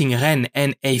Saint-Etienne hosting Rennes,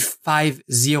 and a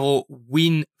 5-0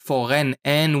 win for Rennes.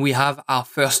 And we have our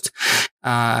first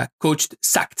coach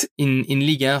sacked in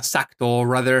Ligue 1, sacked, or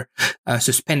rather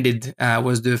suspended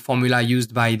was the formula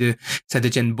used by the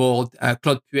Saint-Etienne board.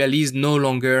 Claude Puel is no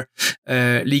longer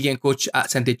Ligue 1 coach at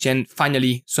Saint-Etienne.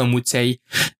 Finally, some would say.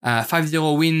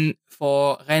 5-0 win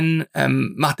for Rennes.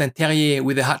 Martin Terrier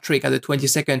with a hat-trick at the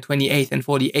 22nd, 28th and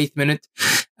 48th minute.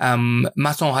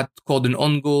 Masson had scored an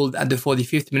own goal at the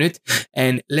 45th minute,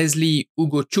 and Leslie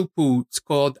Ugochukwu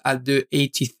scored at the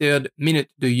 83rd minute,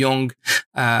 the young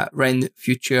Rennes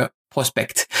future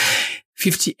prospect.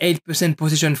 58%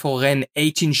 possession for Rennes,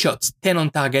 18 shots, 10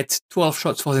 on target, 12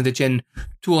 shots for Saint-Etienne,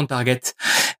 2 on target.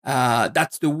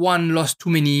 That's the one loss too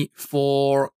many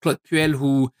for Claude Puel,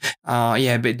 who,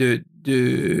 but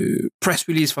the press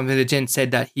release from Saint-Etienne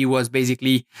said that he was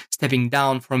basically stepping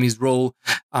down from his role,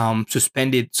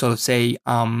 suspended, so to say,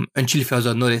 until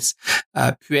further notice.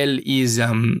 Puel is,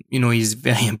 is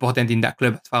very important in that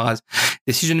club as far as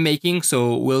decision making.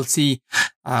 So we'll see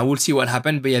what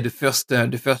happened. But yeah, the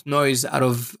first noise out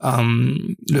of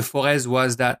Le Forez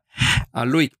was that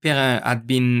Loïc Perrin had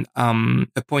been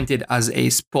appointed as a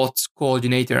sports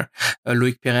coordinator.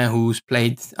 Loïc Perrin, who's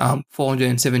played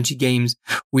 470 games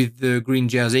with the green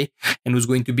jersey and who's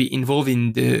going to be involved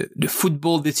in the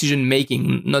football decision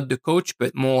making, not the coach,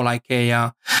 but more like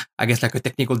a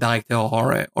technical director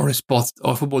or a sports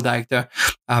or football director,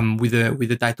 with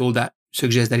a title that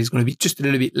suggests that it's going to be just a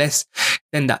little bit less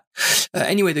than that.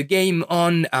 Anyway, the game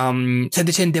on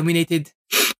Saint-Etienne dominated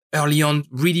early on,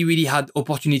 really had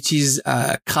opportunities.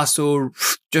 Crasso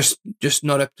just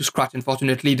not up to scratch,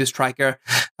 unfortunately. The striker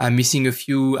missing a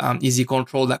few easy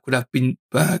control that could have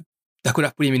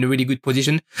put him in a really good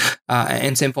position.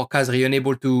 And same for Khazri,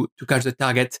 unable to catch the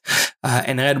target.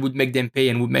 And Red would make them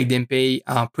pay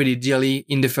pretty dearly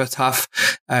in the first half.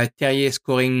 Terrier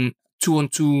scoring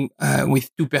 2-on-2 with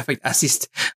 2 perfect assists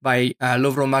by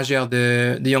Lovro Majer,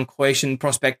 the young Croatian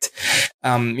prospect.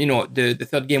 The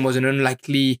third game was an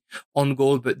unlikely on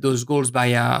goal, but those goals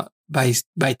by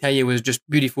Terrier was just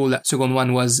beautiful. That second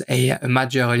one was a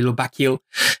Majer, a little back heel.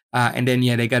 And then,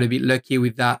 they got a bit lucky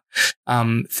with that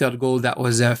third goal that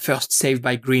was first saved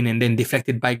by Green and then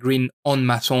deflected by Green on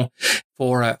Masson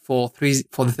for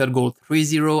the third goal.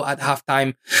 3-0 at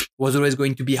halftime was always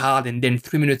going to be hard. And then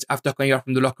 3 minutes after coming out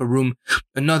from the locker room,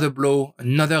 another blow,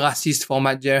 another assist for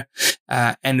Majer,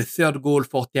 and a third goal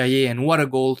for Terrier. And what a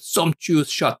goal. Sumptuous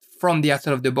shot from the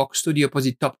outside of the box to the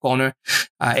opposite top corner.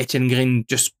 Etienne Green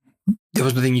there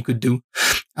was nothing he could do.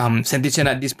 Saint-Etienne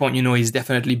at this point, is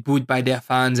definitely booed by their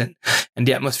fans and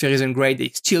the atmosphere isn't great. They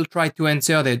still try to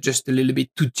answer. They're just a little bit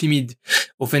too timid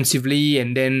offensively.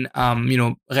 And then,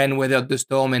 Rennes weathered the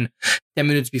storm, and 10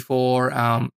 minutes before,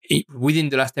 within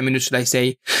the last 10 minutes, should I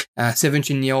say,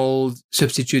 17-year-old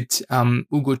substitute,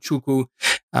 Ugochukwu,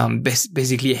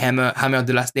 basically hammered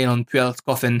the last nail on Puel's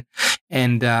coffin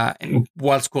and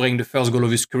while scoring the first goal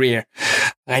of his career.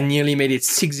 Rennes nearly made it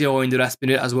 6-0 in the last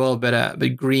minute as well,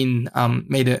 but Green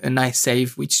made a nice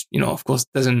save, which, of course,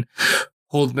 doesn't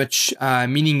hold much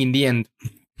meaning in the end.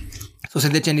 So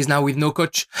Saint-Etienne is now with no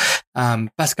coach.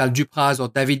 Pascal Dupraz or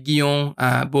David Guillon,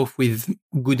 both with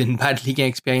good and bad Ligue 1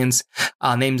 experience,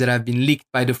 are names that have been leaked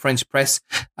by the French press,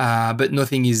 but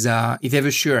nothing is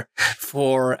ever sure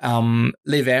for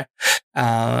Les Verts.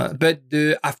 But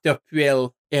the after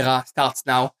Puel era starts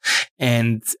now,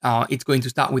 and it's going to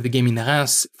start with the game in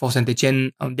Reims for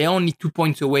Saint-Etienne. They're only 2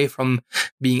 points away from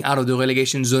being out of the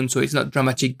relegation zone, so it's not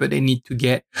dramatic, but they need to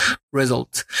get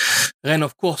results. Rennes,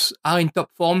 of course, are in top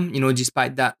form,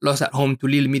 despite that loss at home to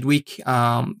Lille midweek.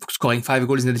 Scoring 5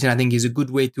 goals in the 10, I think, is a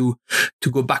good way to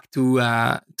go back to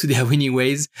their winning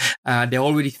ways. They're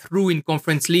already through in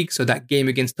Conference League, so that game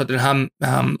against Tottenham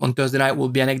on Thursday night will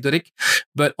be anecdotic.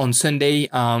 But on Sunday,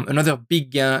 another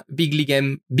big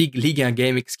Ligue 1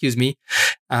 game, excuse me.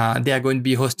 They are going to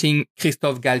be hosting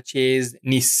Christophe Galtier's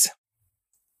Nice.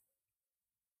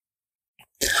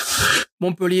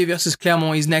 Montpellier versus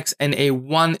Clermont is next, and a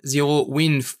 1-0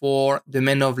 win for the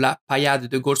men of La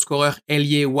Paillade, the goal scorer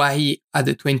Elie Wahi at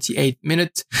the 28th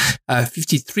minute.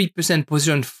 53%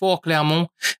 possession for Clermont,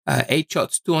 8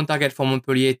 shots, 2 on target for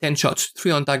Montpellier, 10 shots,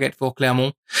 3 on target for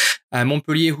Clermont.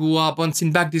 Montpellier, who are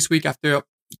bouncing back this week after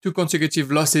 2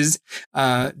 consecutive losses.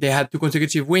 They had 2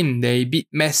 consecutive wins. They beat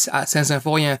Metz at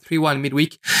Saint-Symphorien 3-1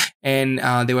 midweek, and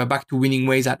they were back to winning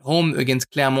ways at home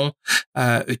against Clermont,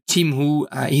 a team who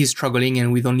is struggling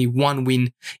and with only 1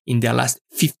 win in their last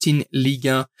 15 Ligue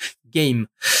 1 game.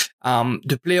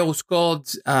 The player who scored,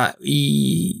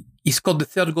 he scored the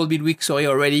 3rd goal midweek,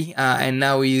 already, and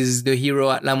now he's the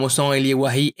hero at La Mosson, Elie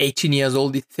Wahi, 18 years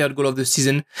old, the 3rd goal of the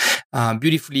season.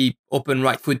 Beautifully open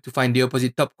right foot to find the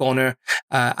opposite top corner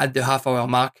at the half-hour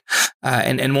mark.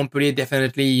 And Montpellier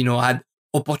definitely, had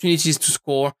opportunities to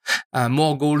score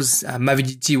more goals.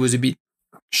 Mavididi was a bit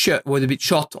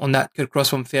short on that cut cross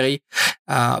from Ferry.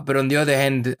 But on the other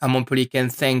hand, Montpellier can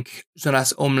thank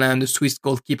Jonas Omlin, the Swiss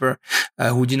goalkeeper,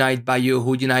 who denied Bayeux,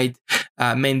 who denied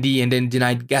Mendy, and then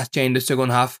denied Gastien in the second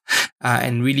half,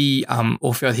 and really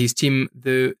offered his team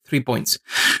the 3 points.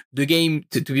 The game,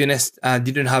 to be honest,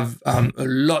 didn't have a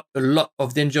lot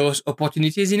of dangerous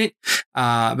opportunities in it,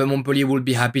 but Montpellier will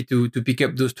be happy to pick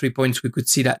up those 3 points. We could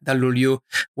see that Dall'Olio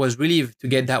was relieved to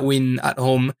get that win at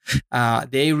home.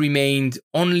 They remained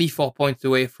only 4 points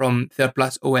away from 3rd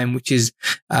place OM, which is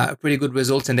a pretty good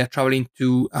result, and they're traveling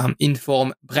to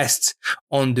inform Brest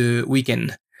on the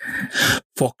weekend.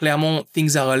 For Clermont,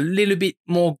 things are a little bit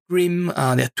more grim.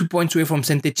 They're 2 points away from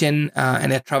Saint-Etienne,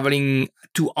 and they're traveling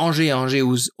to Angers. Angers,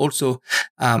 who's also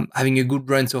having a good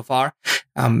run so far.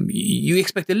 You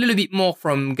expect a little bit more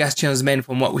from Gastien's men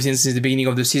from what we've seen since the beginning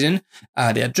of the season.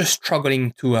 They are just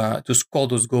struggling to score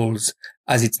those goals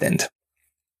as it stands.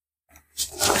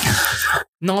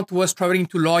 Nantes was traveling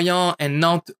to Lorient, and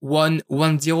Nantes won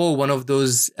 1-0, one of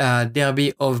those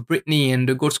derby of Brittany, and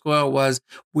the goal scorer was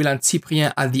Willan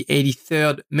Cyprien at the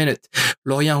 83rd minute.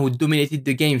 Lorient, who dominated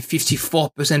the game,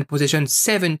 54% possession,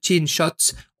 17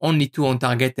 shots, only 2 on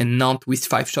target, and Nantes with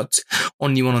 5 shots,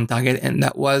 only 1 on target, and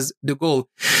that was the goal.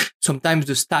 Sometimes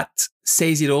the stat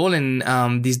says it all,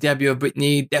 and this derby of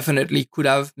Brittany definitely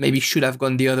should have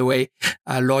gone the other way.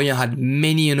 Lorient had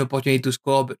many an opportunity to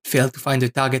score, but failed to find the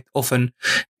target often.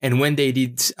 And when they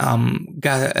did,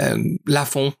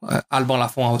 Lafont, Alban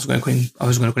Lafont, I was going to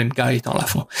call him Gaëtan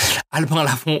Lafont. Alban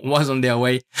Lafont was on their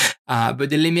way.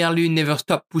 But the Les Merlus never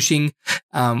stopped pushing,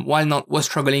 while Nantes was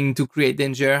struggling to create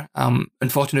danger.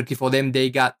 Unfortunately for them,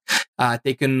 they got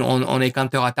taken on a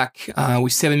counter-attack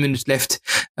with 7 minutes left.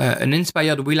 An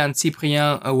inspired Willan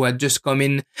Cyprien who had just come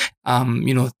in,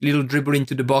 little dribble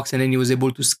into the box, and then he was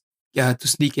able to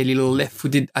sneak a little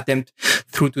left-footed attempt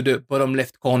through to the bottom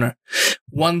left corner.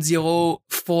 1-0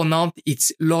 for Nantes.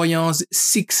 It's Lorient's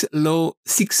sixth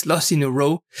loss in a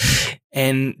row,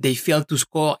 and they failed to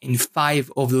score in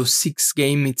 5 of those 6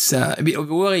 games. It's a bit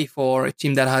of a worry for a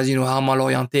team that has, Armand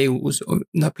Lorienté, who's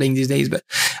not playing these days, but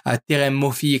Terem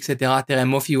Moffi, etc. Terem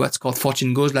Moffi, who had scored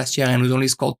 14 goals last year and who's only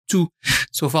scored 2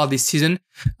 so far this season.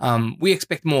 We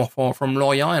expect more from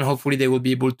Lorient, and hopefully they will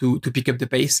be able to pick up the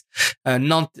pace.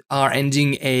 Nantes are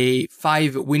ending a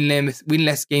 5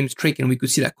 winless game streak, and we could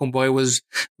see that Comboiré was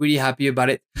really happy about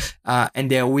it. And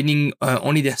they're winning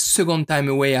only their 2nd time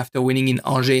away after winning in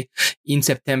Angers in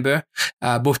September.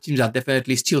 Both teams are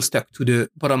definitely still stuck to the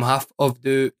bottom half of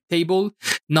the table.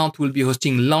 Nantes will be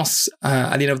hosting Lens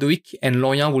at the end of the week, and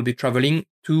Lorient will be traveling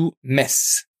to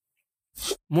Metz.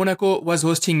 Monaco was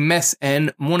hosting Metz,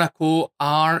 and Monaco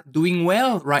are doing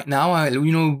well right now.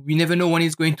 We never know when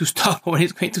it's going to stop or when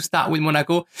it's going to start with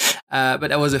Monaco. but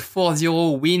that was a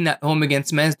 4-0 win at home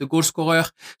against Metz. The goal scorer,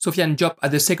 Sofiane Diop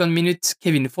at the 2nd minute,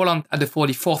 Kevin Folland at the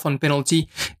 44th on penalty,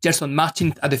 Gelson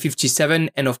Martin at the 57th,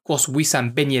 and of course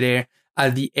Wissam Ben Yedder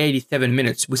at the 87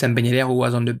 minutes. Wissam Ben Yedder, who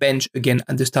was on the bench again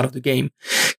at the start of the game.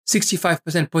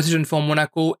 65% possession for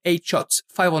Monaco, 8 shots,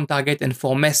 5 on target, and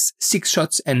for Metz, 6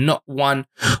 shots and not 1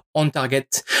 on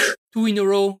target. 2 in a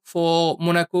row for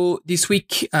Monaco this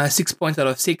week, 6 points out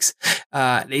of 6.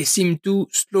 They seem to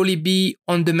slowly be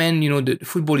on the mend. The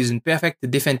football isn't perfect. The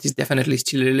defense is definitely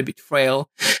still a little bit frail.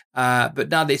 But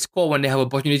now they score when they have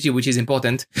opportunity, which is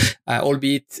important,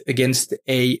 albeit against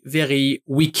a very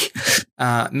weak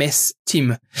Metz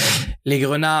team. Les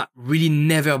Grenats really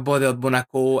never bothered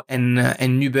Monaco and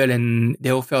Nubel, and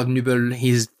they offered Nubel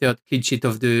his 3rd clean sheet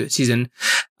of the season.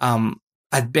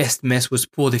 At best, Metz was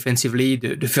poor defensively.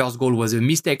 The first goal was a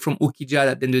mistake from Ukija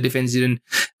that then the defense didn't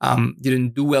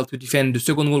do well to defend. The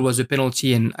second goal was a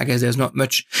penalty, and I guess there's not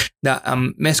much that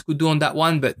Metz could do on that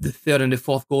one. But the 3rd and the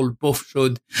 4th goal both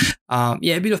showed a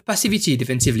bit of passivity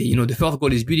defensively. The 4th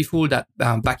goal is beautiful, that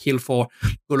back heel for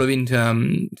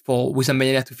Golovin for Wissam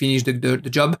Ben Yedder to finish the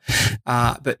job.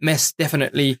 But Metz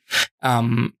definitely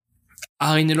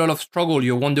are in a lot of struggle.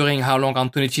 You're wondering how long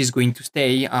Antonucci is going to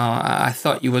stay. I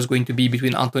thought it was going to be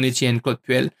between Antonucci and Claude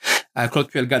Puel.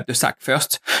 Claude Puel got the sack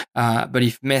first. But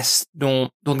if Metz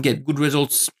don't get good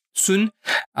results soon,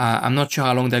 I'm not sure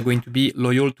how long they're going to be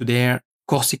loyal to their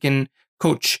Corsican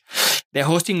coach. They're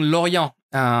hosting Lorient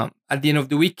at the end of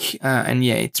the week. And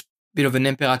it's a bit of an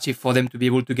imperative for them to be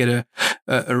able to get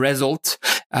a result.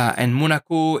 And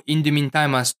Monaco, in the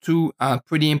meantime, has 2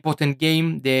 pretty important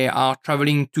games. They are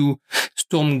traveling to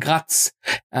Sturm Graz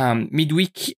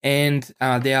midweek, and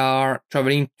they are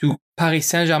traveling to Paris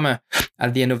Saint-Germain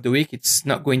at the end of the week. It's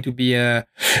not going to be an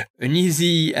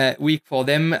easy week for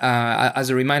them. As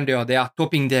a reminder, they are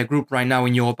topping their group right now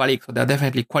in Europa League, so they're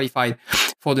definitely qualified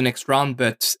for the next round.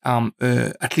 But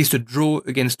at least a draw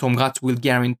against Sturm Graz will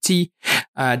guarantee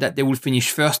that they will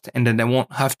finish first, and then they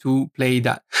won't have to play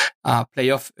that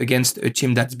playoff against a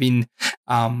team that's been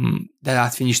that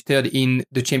has finished 3rd in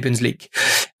the Champions League.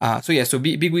 So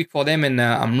big week for them, and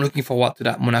I'm looking forward to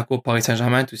that Monaco Paris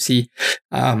Saint-Germain to see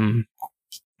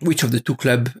which of the 2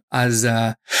 clubs has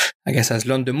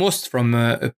learned the most from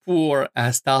a poor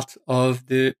start of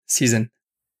the season.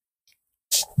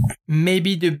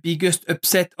 Maybe the biggest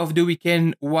upset of the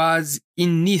weekend was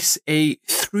in Nice, a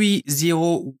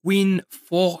 3-0 win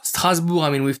for Strasbourg. I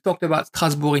mean, we've talked about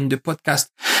Strasbourg in the podcast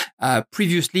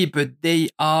previously, but they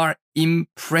are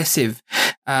impressive.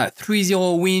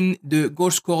 3-0 win, the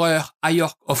goal scorer,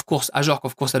 Ajorc, of course, at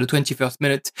the 21st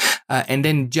minute, and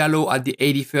then Diallo at the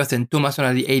 81st and Thomasson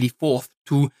at the 84th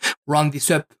to round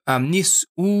this up. Nice,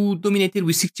 who dominated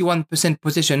with 61%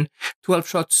 possession, 12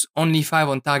 shots, only 5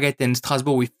 on target, and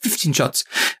Strasbourg with 15 shots,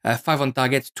 5 on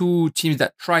target. 2 teams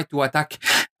that try to attack,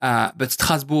 but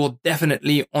Strasbourg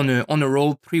definitely on a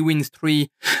roll. 3 wins, 3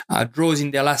 draws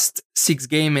in their last 6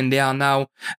 games, and they are now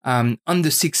on the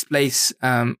 6th place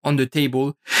on the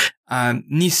table.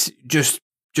 Nice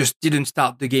just didn't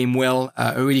start the game well.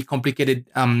 A really complicated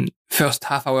first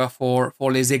half hour for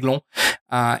Les Aiglons,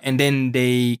 and then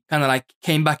they kind of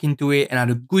came back into it and had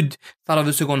a good start of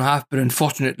the second half, but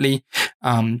unfortunately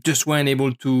just weren't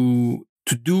able to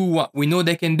do what we know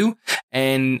they can do,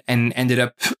 and ended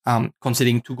up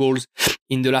conceding 2 goals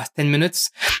in the last 10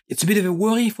 minutes. It's a bit of a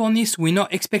worry for Nice. We're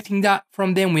not expecting that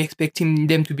from them. We're expecting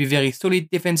them to be very solid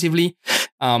defensively.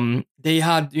 They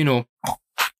had,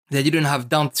 they didn't have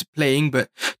Dante playing, but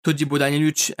Todibo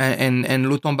Danilic and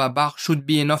Lothar Babar should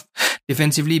be enough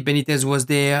defensively. Benitez was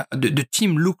there. The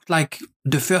team looked like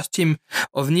the first team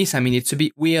of Nice. I mean, it's a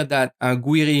bit weird that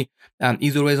Gouiri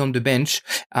is always on the bench,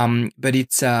 but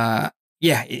it's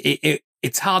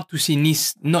it's hard to see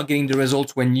Nice not getting the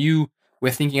results when you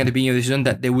were thinking at the beginning of the season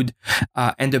that they would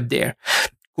end up there.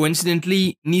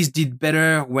 Coincidentally, Nice did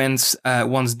better once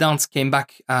Dance came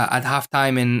back at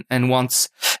halftime, and once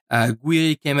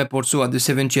Gouiri came up also at the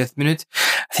 70th minute.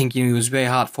 I think it was very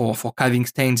hard for Calvin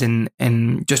Steins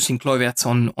and Justin Kluivert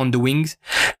on the wings.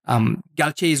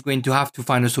 Galtier is going to have to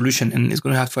find a solution, and is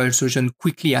going to have to find a solution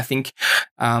quickly, I think,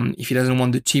 if he doesn't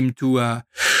want the team to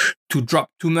drop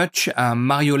too much.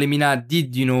 Mario Lemina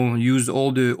did, use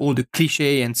all the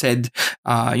cliche and said,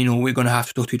 we're going to have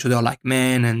to talk to each other like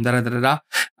men and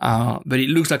but it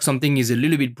looks like something is a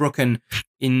little bit broken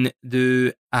in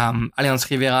the Allianz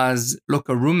Rivera's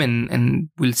locker room, and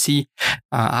we'll see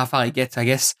how far it gets, I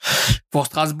guess. For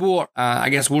Strasbourg, I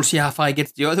guess we'll see how far it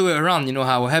gets the other way around,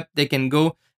 how up they can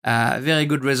go. Very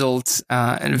good results,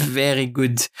 and very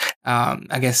good,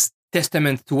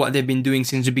 testament to what they've been doing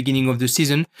since the beginning of the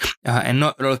season. And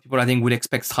not a lot of people, I think, would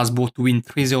expect Strasbourg to win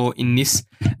 3-0 in Nice,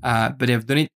 but they've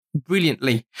done it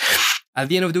brilliantly. At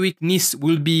the end of the week, Nice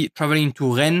will be traveling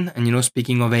to Rennes. And,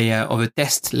 speaking of a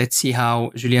test, let's see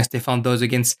how Julien Stéphan does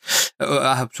against,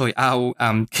 how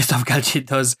Christophe Galtier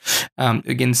does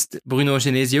against Bruno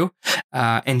Genesio.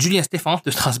 And Julien Stéphan,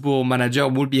 the Strasbourg manager,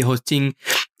 will be hosting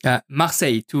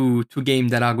Marseille, two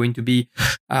games that are going to be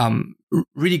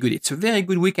really good. It's a very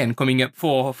good weekend coming up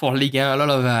for Ligue 1.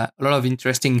 A lot of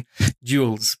interesting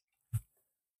duels.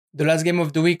 The last game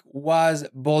of the week was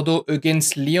Bordeaux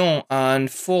against Lyon,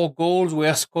 and 4 goals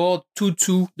were scored,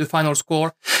 2-2, the final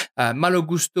score. Malo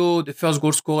Gusto, the first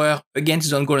goal scorer, against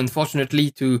his own goal, unfortunately,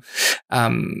 to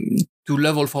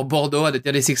level for Bordeaux at the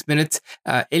 36th minute.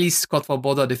 Ellis scored for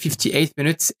Bordeaux at the 58th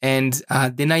minute, and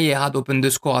Denayer had opened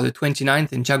the score at the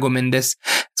 29th, and Thiago Mendes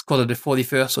scored at the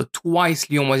 41st. So twice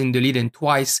Lyon was in the lead, and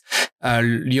twice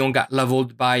Lyon got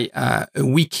leveled by a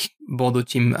weak Bordeaux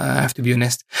team, I have to be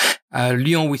honest.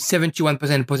 Lyon with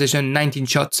 71% possession, 19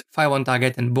 shots, 5 on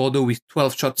target, and Bordeaux with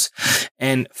 12 shots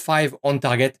and 5 on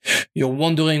target. You're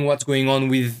wondering what's going on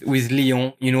with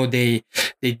Lyon.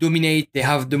 They dominate, they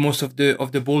have the most of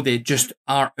the ball, they just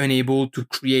are unable to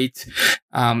create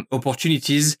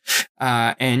opportunities.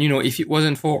 And if it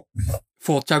wasn't for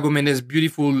Thiago Mendes'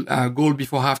 beautiful goal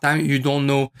before halftime, you don't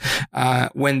know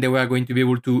when they were going to be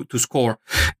able to score.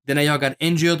 Denayer got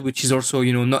injured, which is also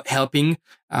not helping,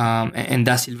 and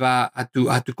Da Silva had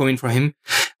to come in for him.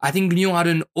 I think Lyon had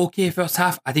an okay first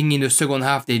half. I think in the second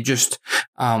half they just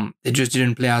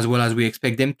didn't play as well as we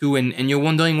expect them to, and you're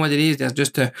wondering what it is. There's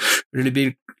just a little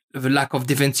bit of a lack of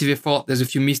defensive effort. There's a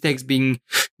few mistakes being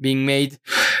made.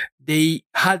 They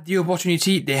had the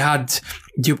opportunity. They had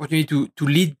the opportunity to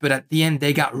lead, but at the end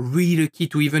they got really lucky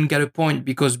to even get a point,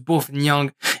 because both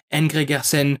Nyang and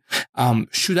Gregersen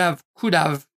could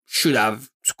have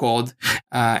scored,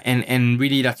 and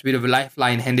really that's a bit of a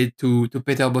lifeline handed to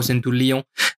Peter Bosz and to Lyon.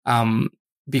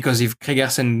 Because if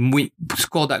Gregersen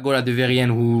scored that goal at the very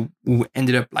end, who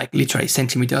ended up like literally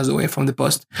centimeters away from the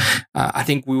post, I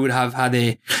think we would have had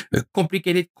a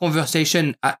complicated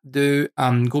conversation at the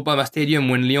Groupama Stadium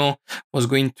when Lyon was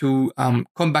going to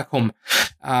come back home.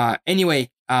 Anyway,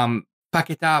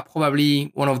 Paqueta,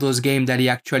 probably one of those games that he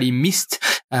actually missed.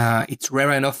 It's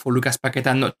rare enough for Lucas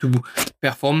Paqueta not to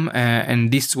perform,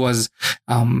 and this was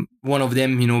one of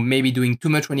them. Maybe doing too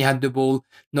much when he had the ball,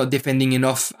 not defending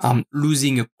enough,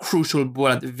 losing a crucial ball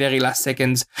at the very last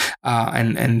seconds,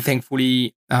 and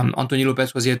thankfully Anthony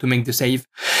Lopez was here to make the save.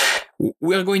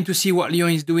 We're going to see what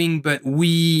Lyon is doing, but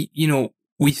we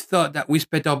thought that with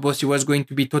Peter Bosz, he was going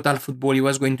to be total football. He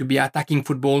was going to be attacking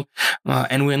football,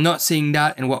 and we're not seeing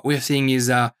that. And what we're seeing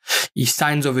is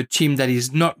signs of a team that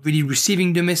is not really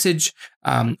receiving the message.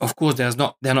 Of course, they're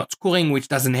not scoring, which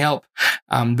doesn't help.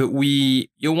 But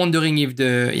you're wondering if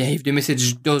the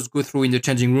message does go through in the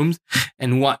changing rooms,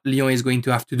 and what Lyon is going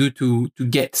to have to do to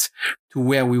get to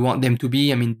where we want them to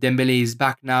be. I mean, Dembele is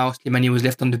back now. Slimani was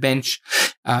left on the bench.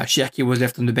 Cherki was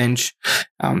left on the bench.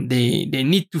 They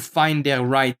need to find their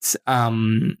right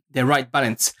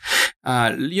balance.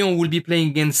 Lyon will be playing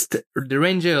against the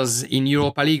Rangers in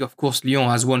Europa League. Of course, Lyon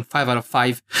has won 5 out of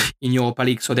 5 in Europa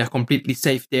League, so they're completely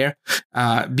safe there.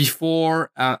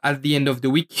 Before, at the end of the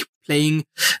week, playing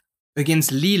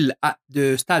against Lille at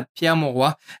the Stade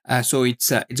Pierre-Mauroy. So it's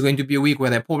going to be a week where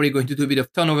they're probably going to do a bit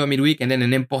of turnover midweek, and then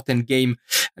an important game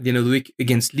at the end of the week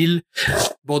against Lille.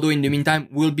 Bordeaux, in the meantime,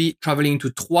 will be traveling to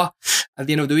Troyes at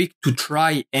the end of the week to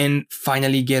try and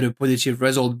finally get a positive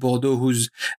result. Bordeaux, who's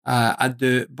at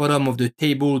the bottom of the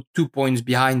table, 2 points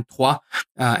behind Troyes,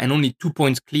 and only 2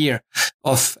 points clear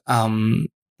of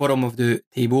bottom of the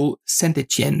table,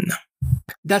 Saint-Etienne.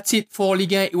 That's it for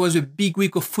Ligue 1. It was a big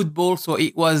week of football, so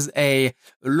it was a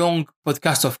long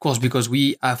podcast, of course, because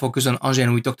we focused on Angers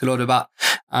and we talked a lot about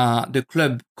the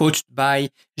club coached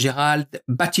by Gérald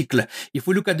Baticle. If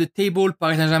we look at the table,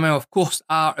 Paris Saint-Germain, of course,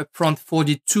 are up front,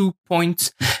 42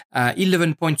 points,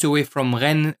 11 points away from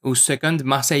Rennes, who's second.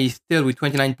 Marseille is third with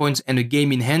 29 points and a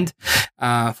game in hand.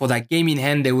 For that game in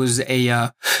hand, there was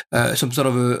some sort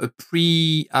of a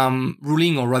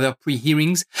pre-ruling, or rather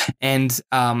pre-hearings, and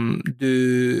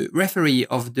the referee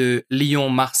of the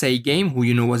Lyon-Marseille game,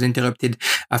 who was interrupted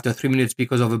after 3 minutes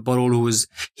because of a bottle who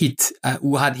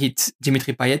had hit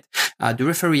Dimitri Payet. The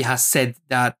referee has said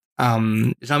that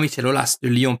Jean-Michel Aulas, the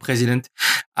Lyon president,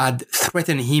 had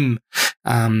threatened him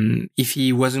if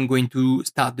he wasn't going to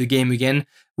start the game again.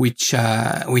 which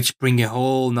bring a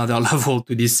whole nother level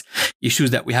to these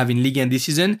issues that we have in Ligue 1 this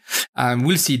season.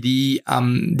 We'll see. The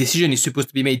decision is supposed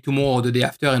to be made tomorrow or the day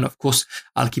after. And of course,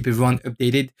 I'll keep everyone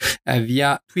updated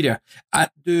via Twitter.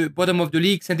 At the bottom of the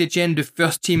league, Saint-Etienne, the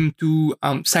first team to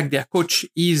sack their coach,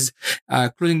 is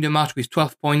closing the March with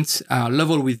 12 points,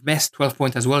 level with Metz, 12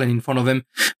 points as well. And in front of them,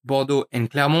 Bordeaux and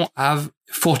Clermont have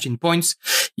 14 points.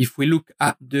 If we look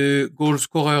at the goal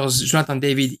scorers, Jonathan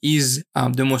David is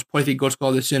the most prolific goal scorer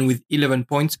of the season with 11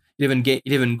 points,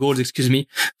 11 goals,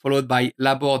 followed by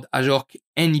Laborde, Ajorc,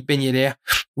 and Ben Yedder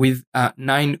with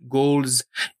 9 goals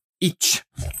each.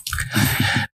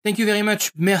 Thank you very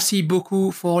much. Merci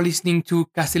beaucoup for listening to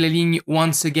Casser la Ligne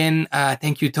once again.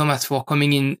 Thank you, Thomas, for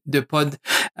coming in the pod.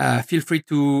 Feel free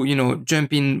to,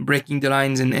 jump in, breaking the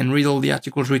lines and read all the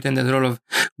articles written. There's a lot of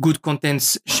good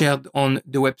contents shared on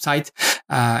the website.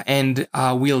 And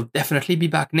we'll definitely be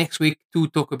back next week to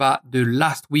talk about the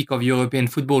last week of European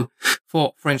football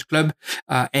for French club,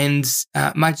 and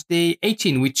match day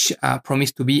 18, which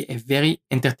promised to be a very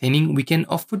entertaining weekend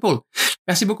of football.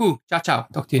 Merci beaucoup. Ciao, ciao.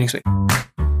 Talk to you next week.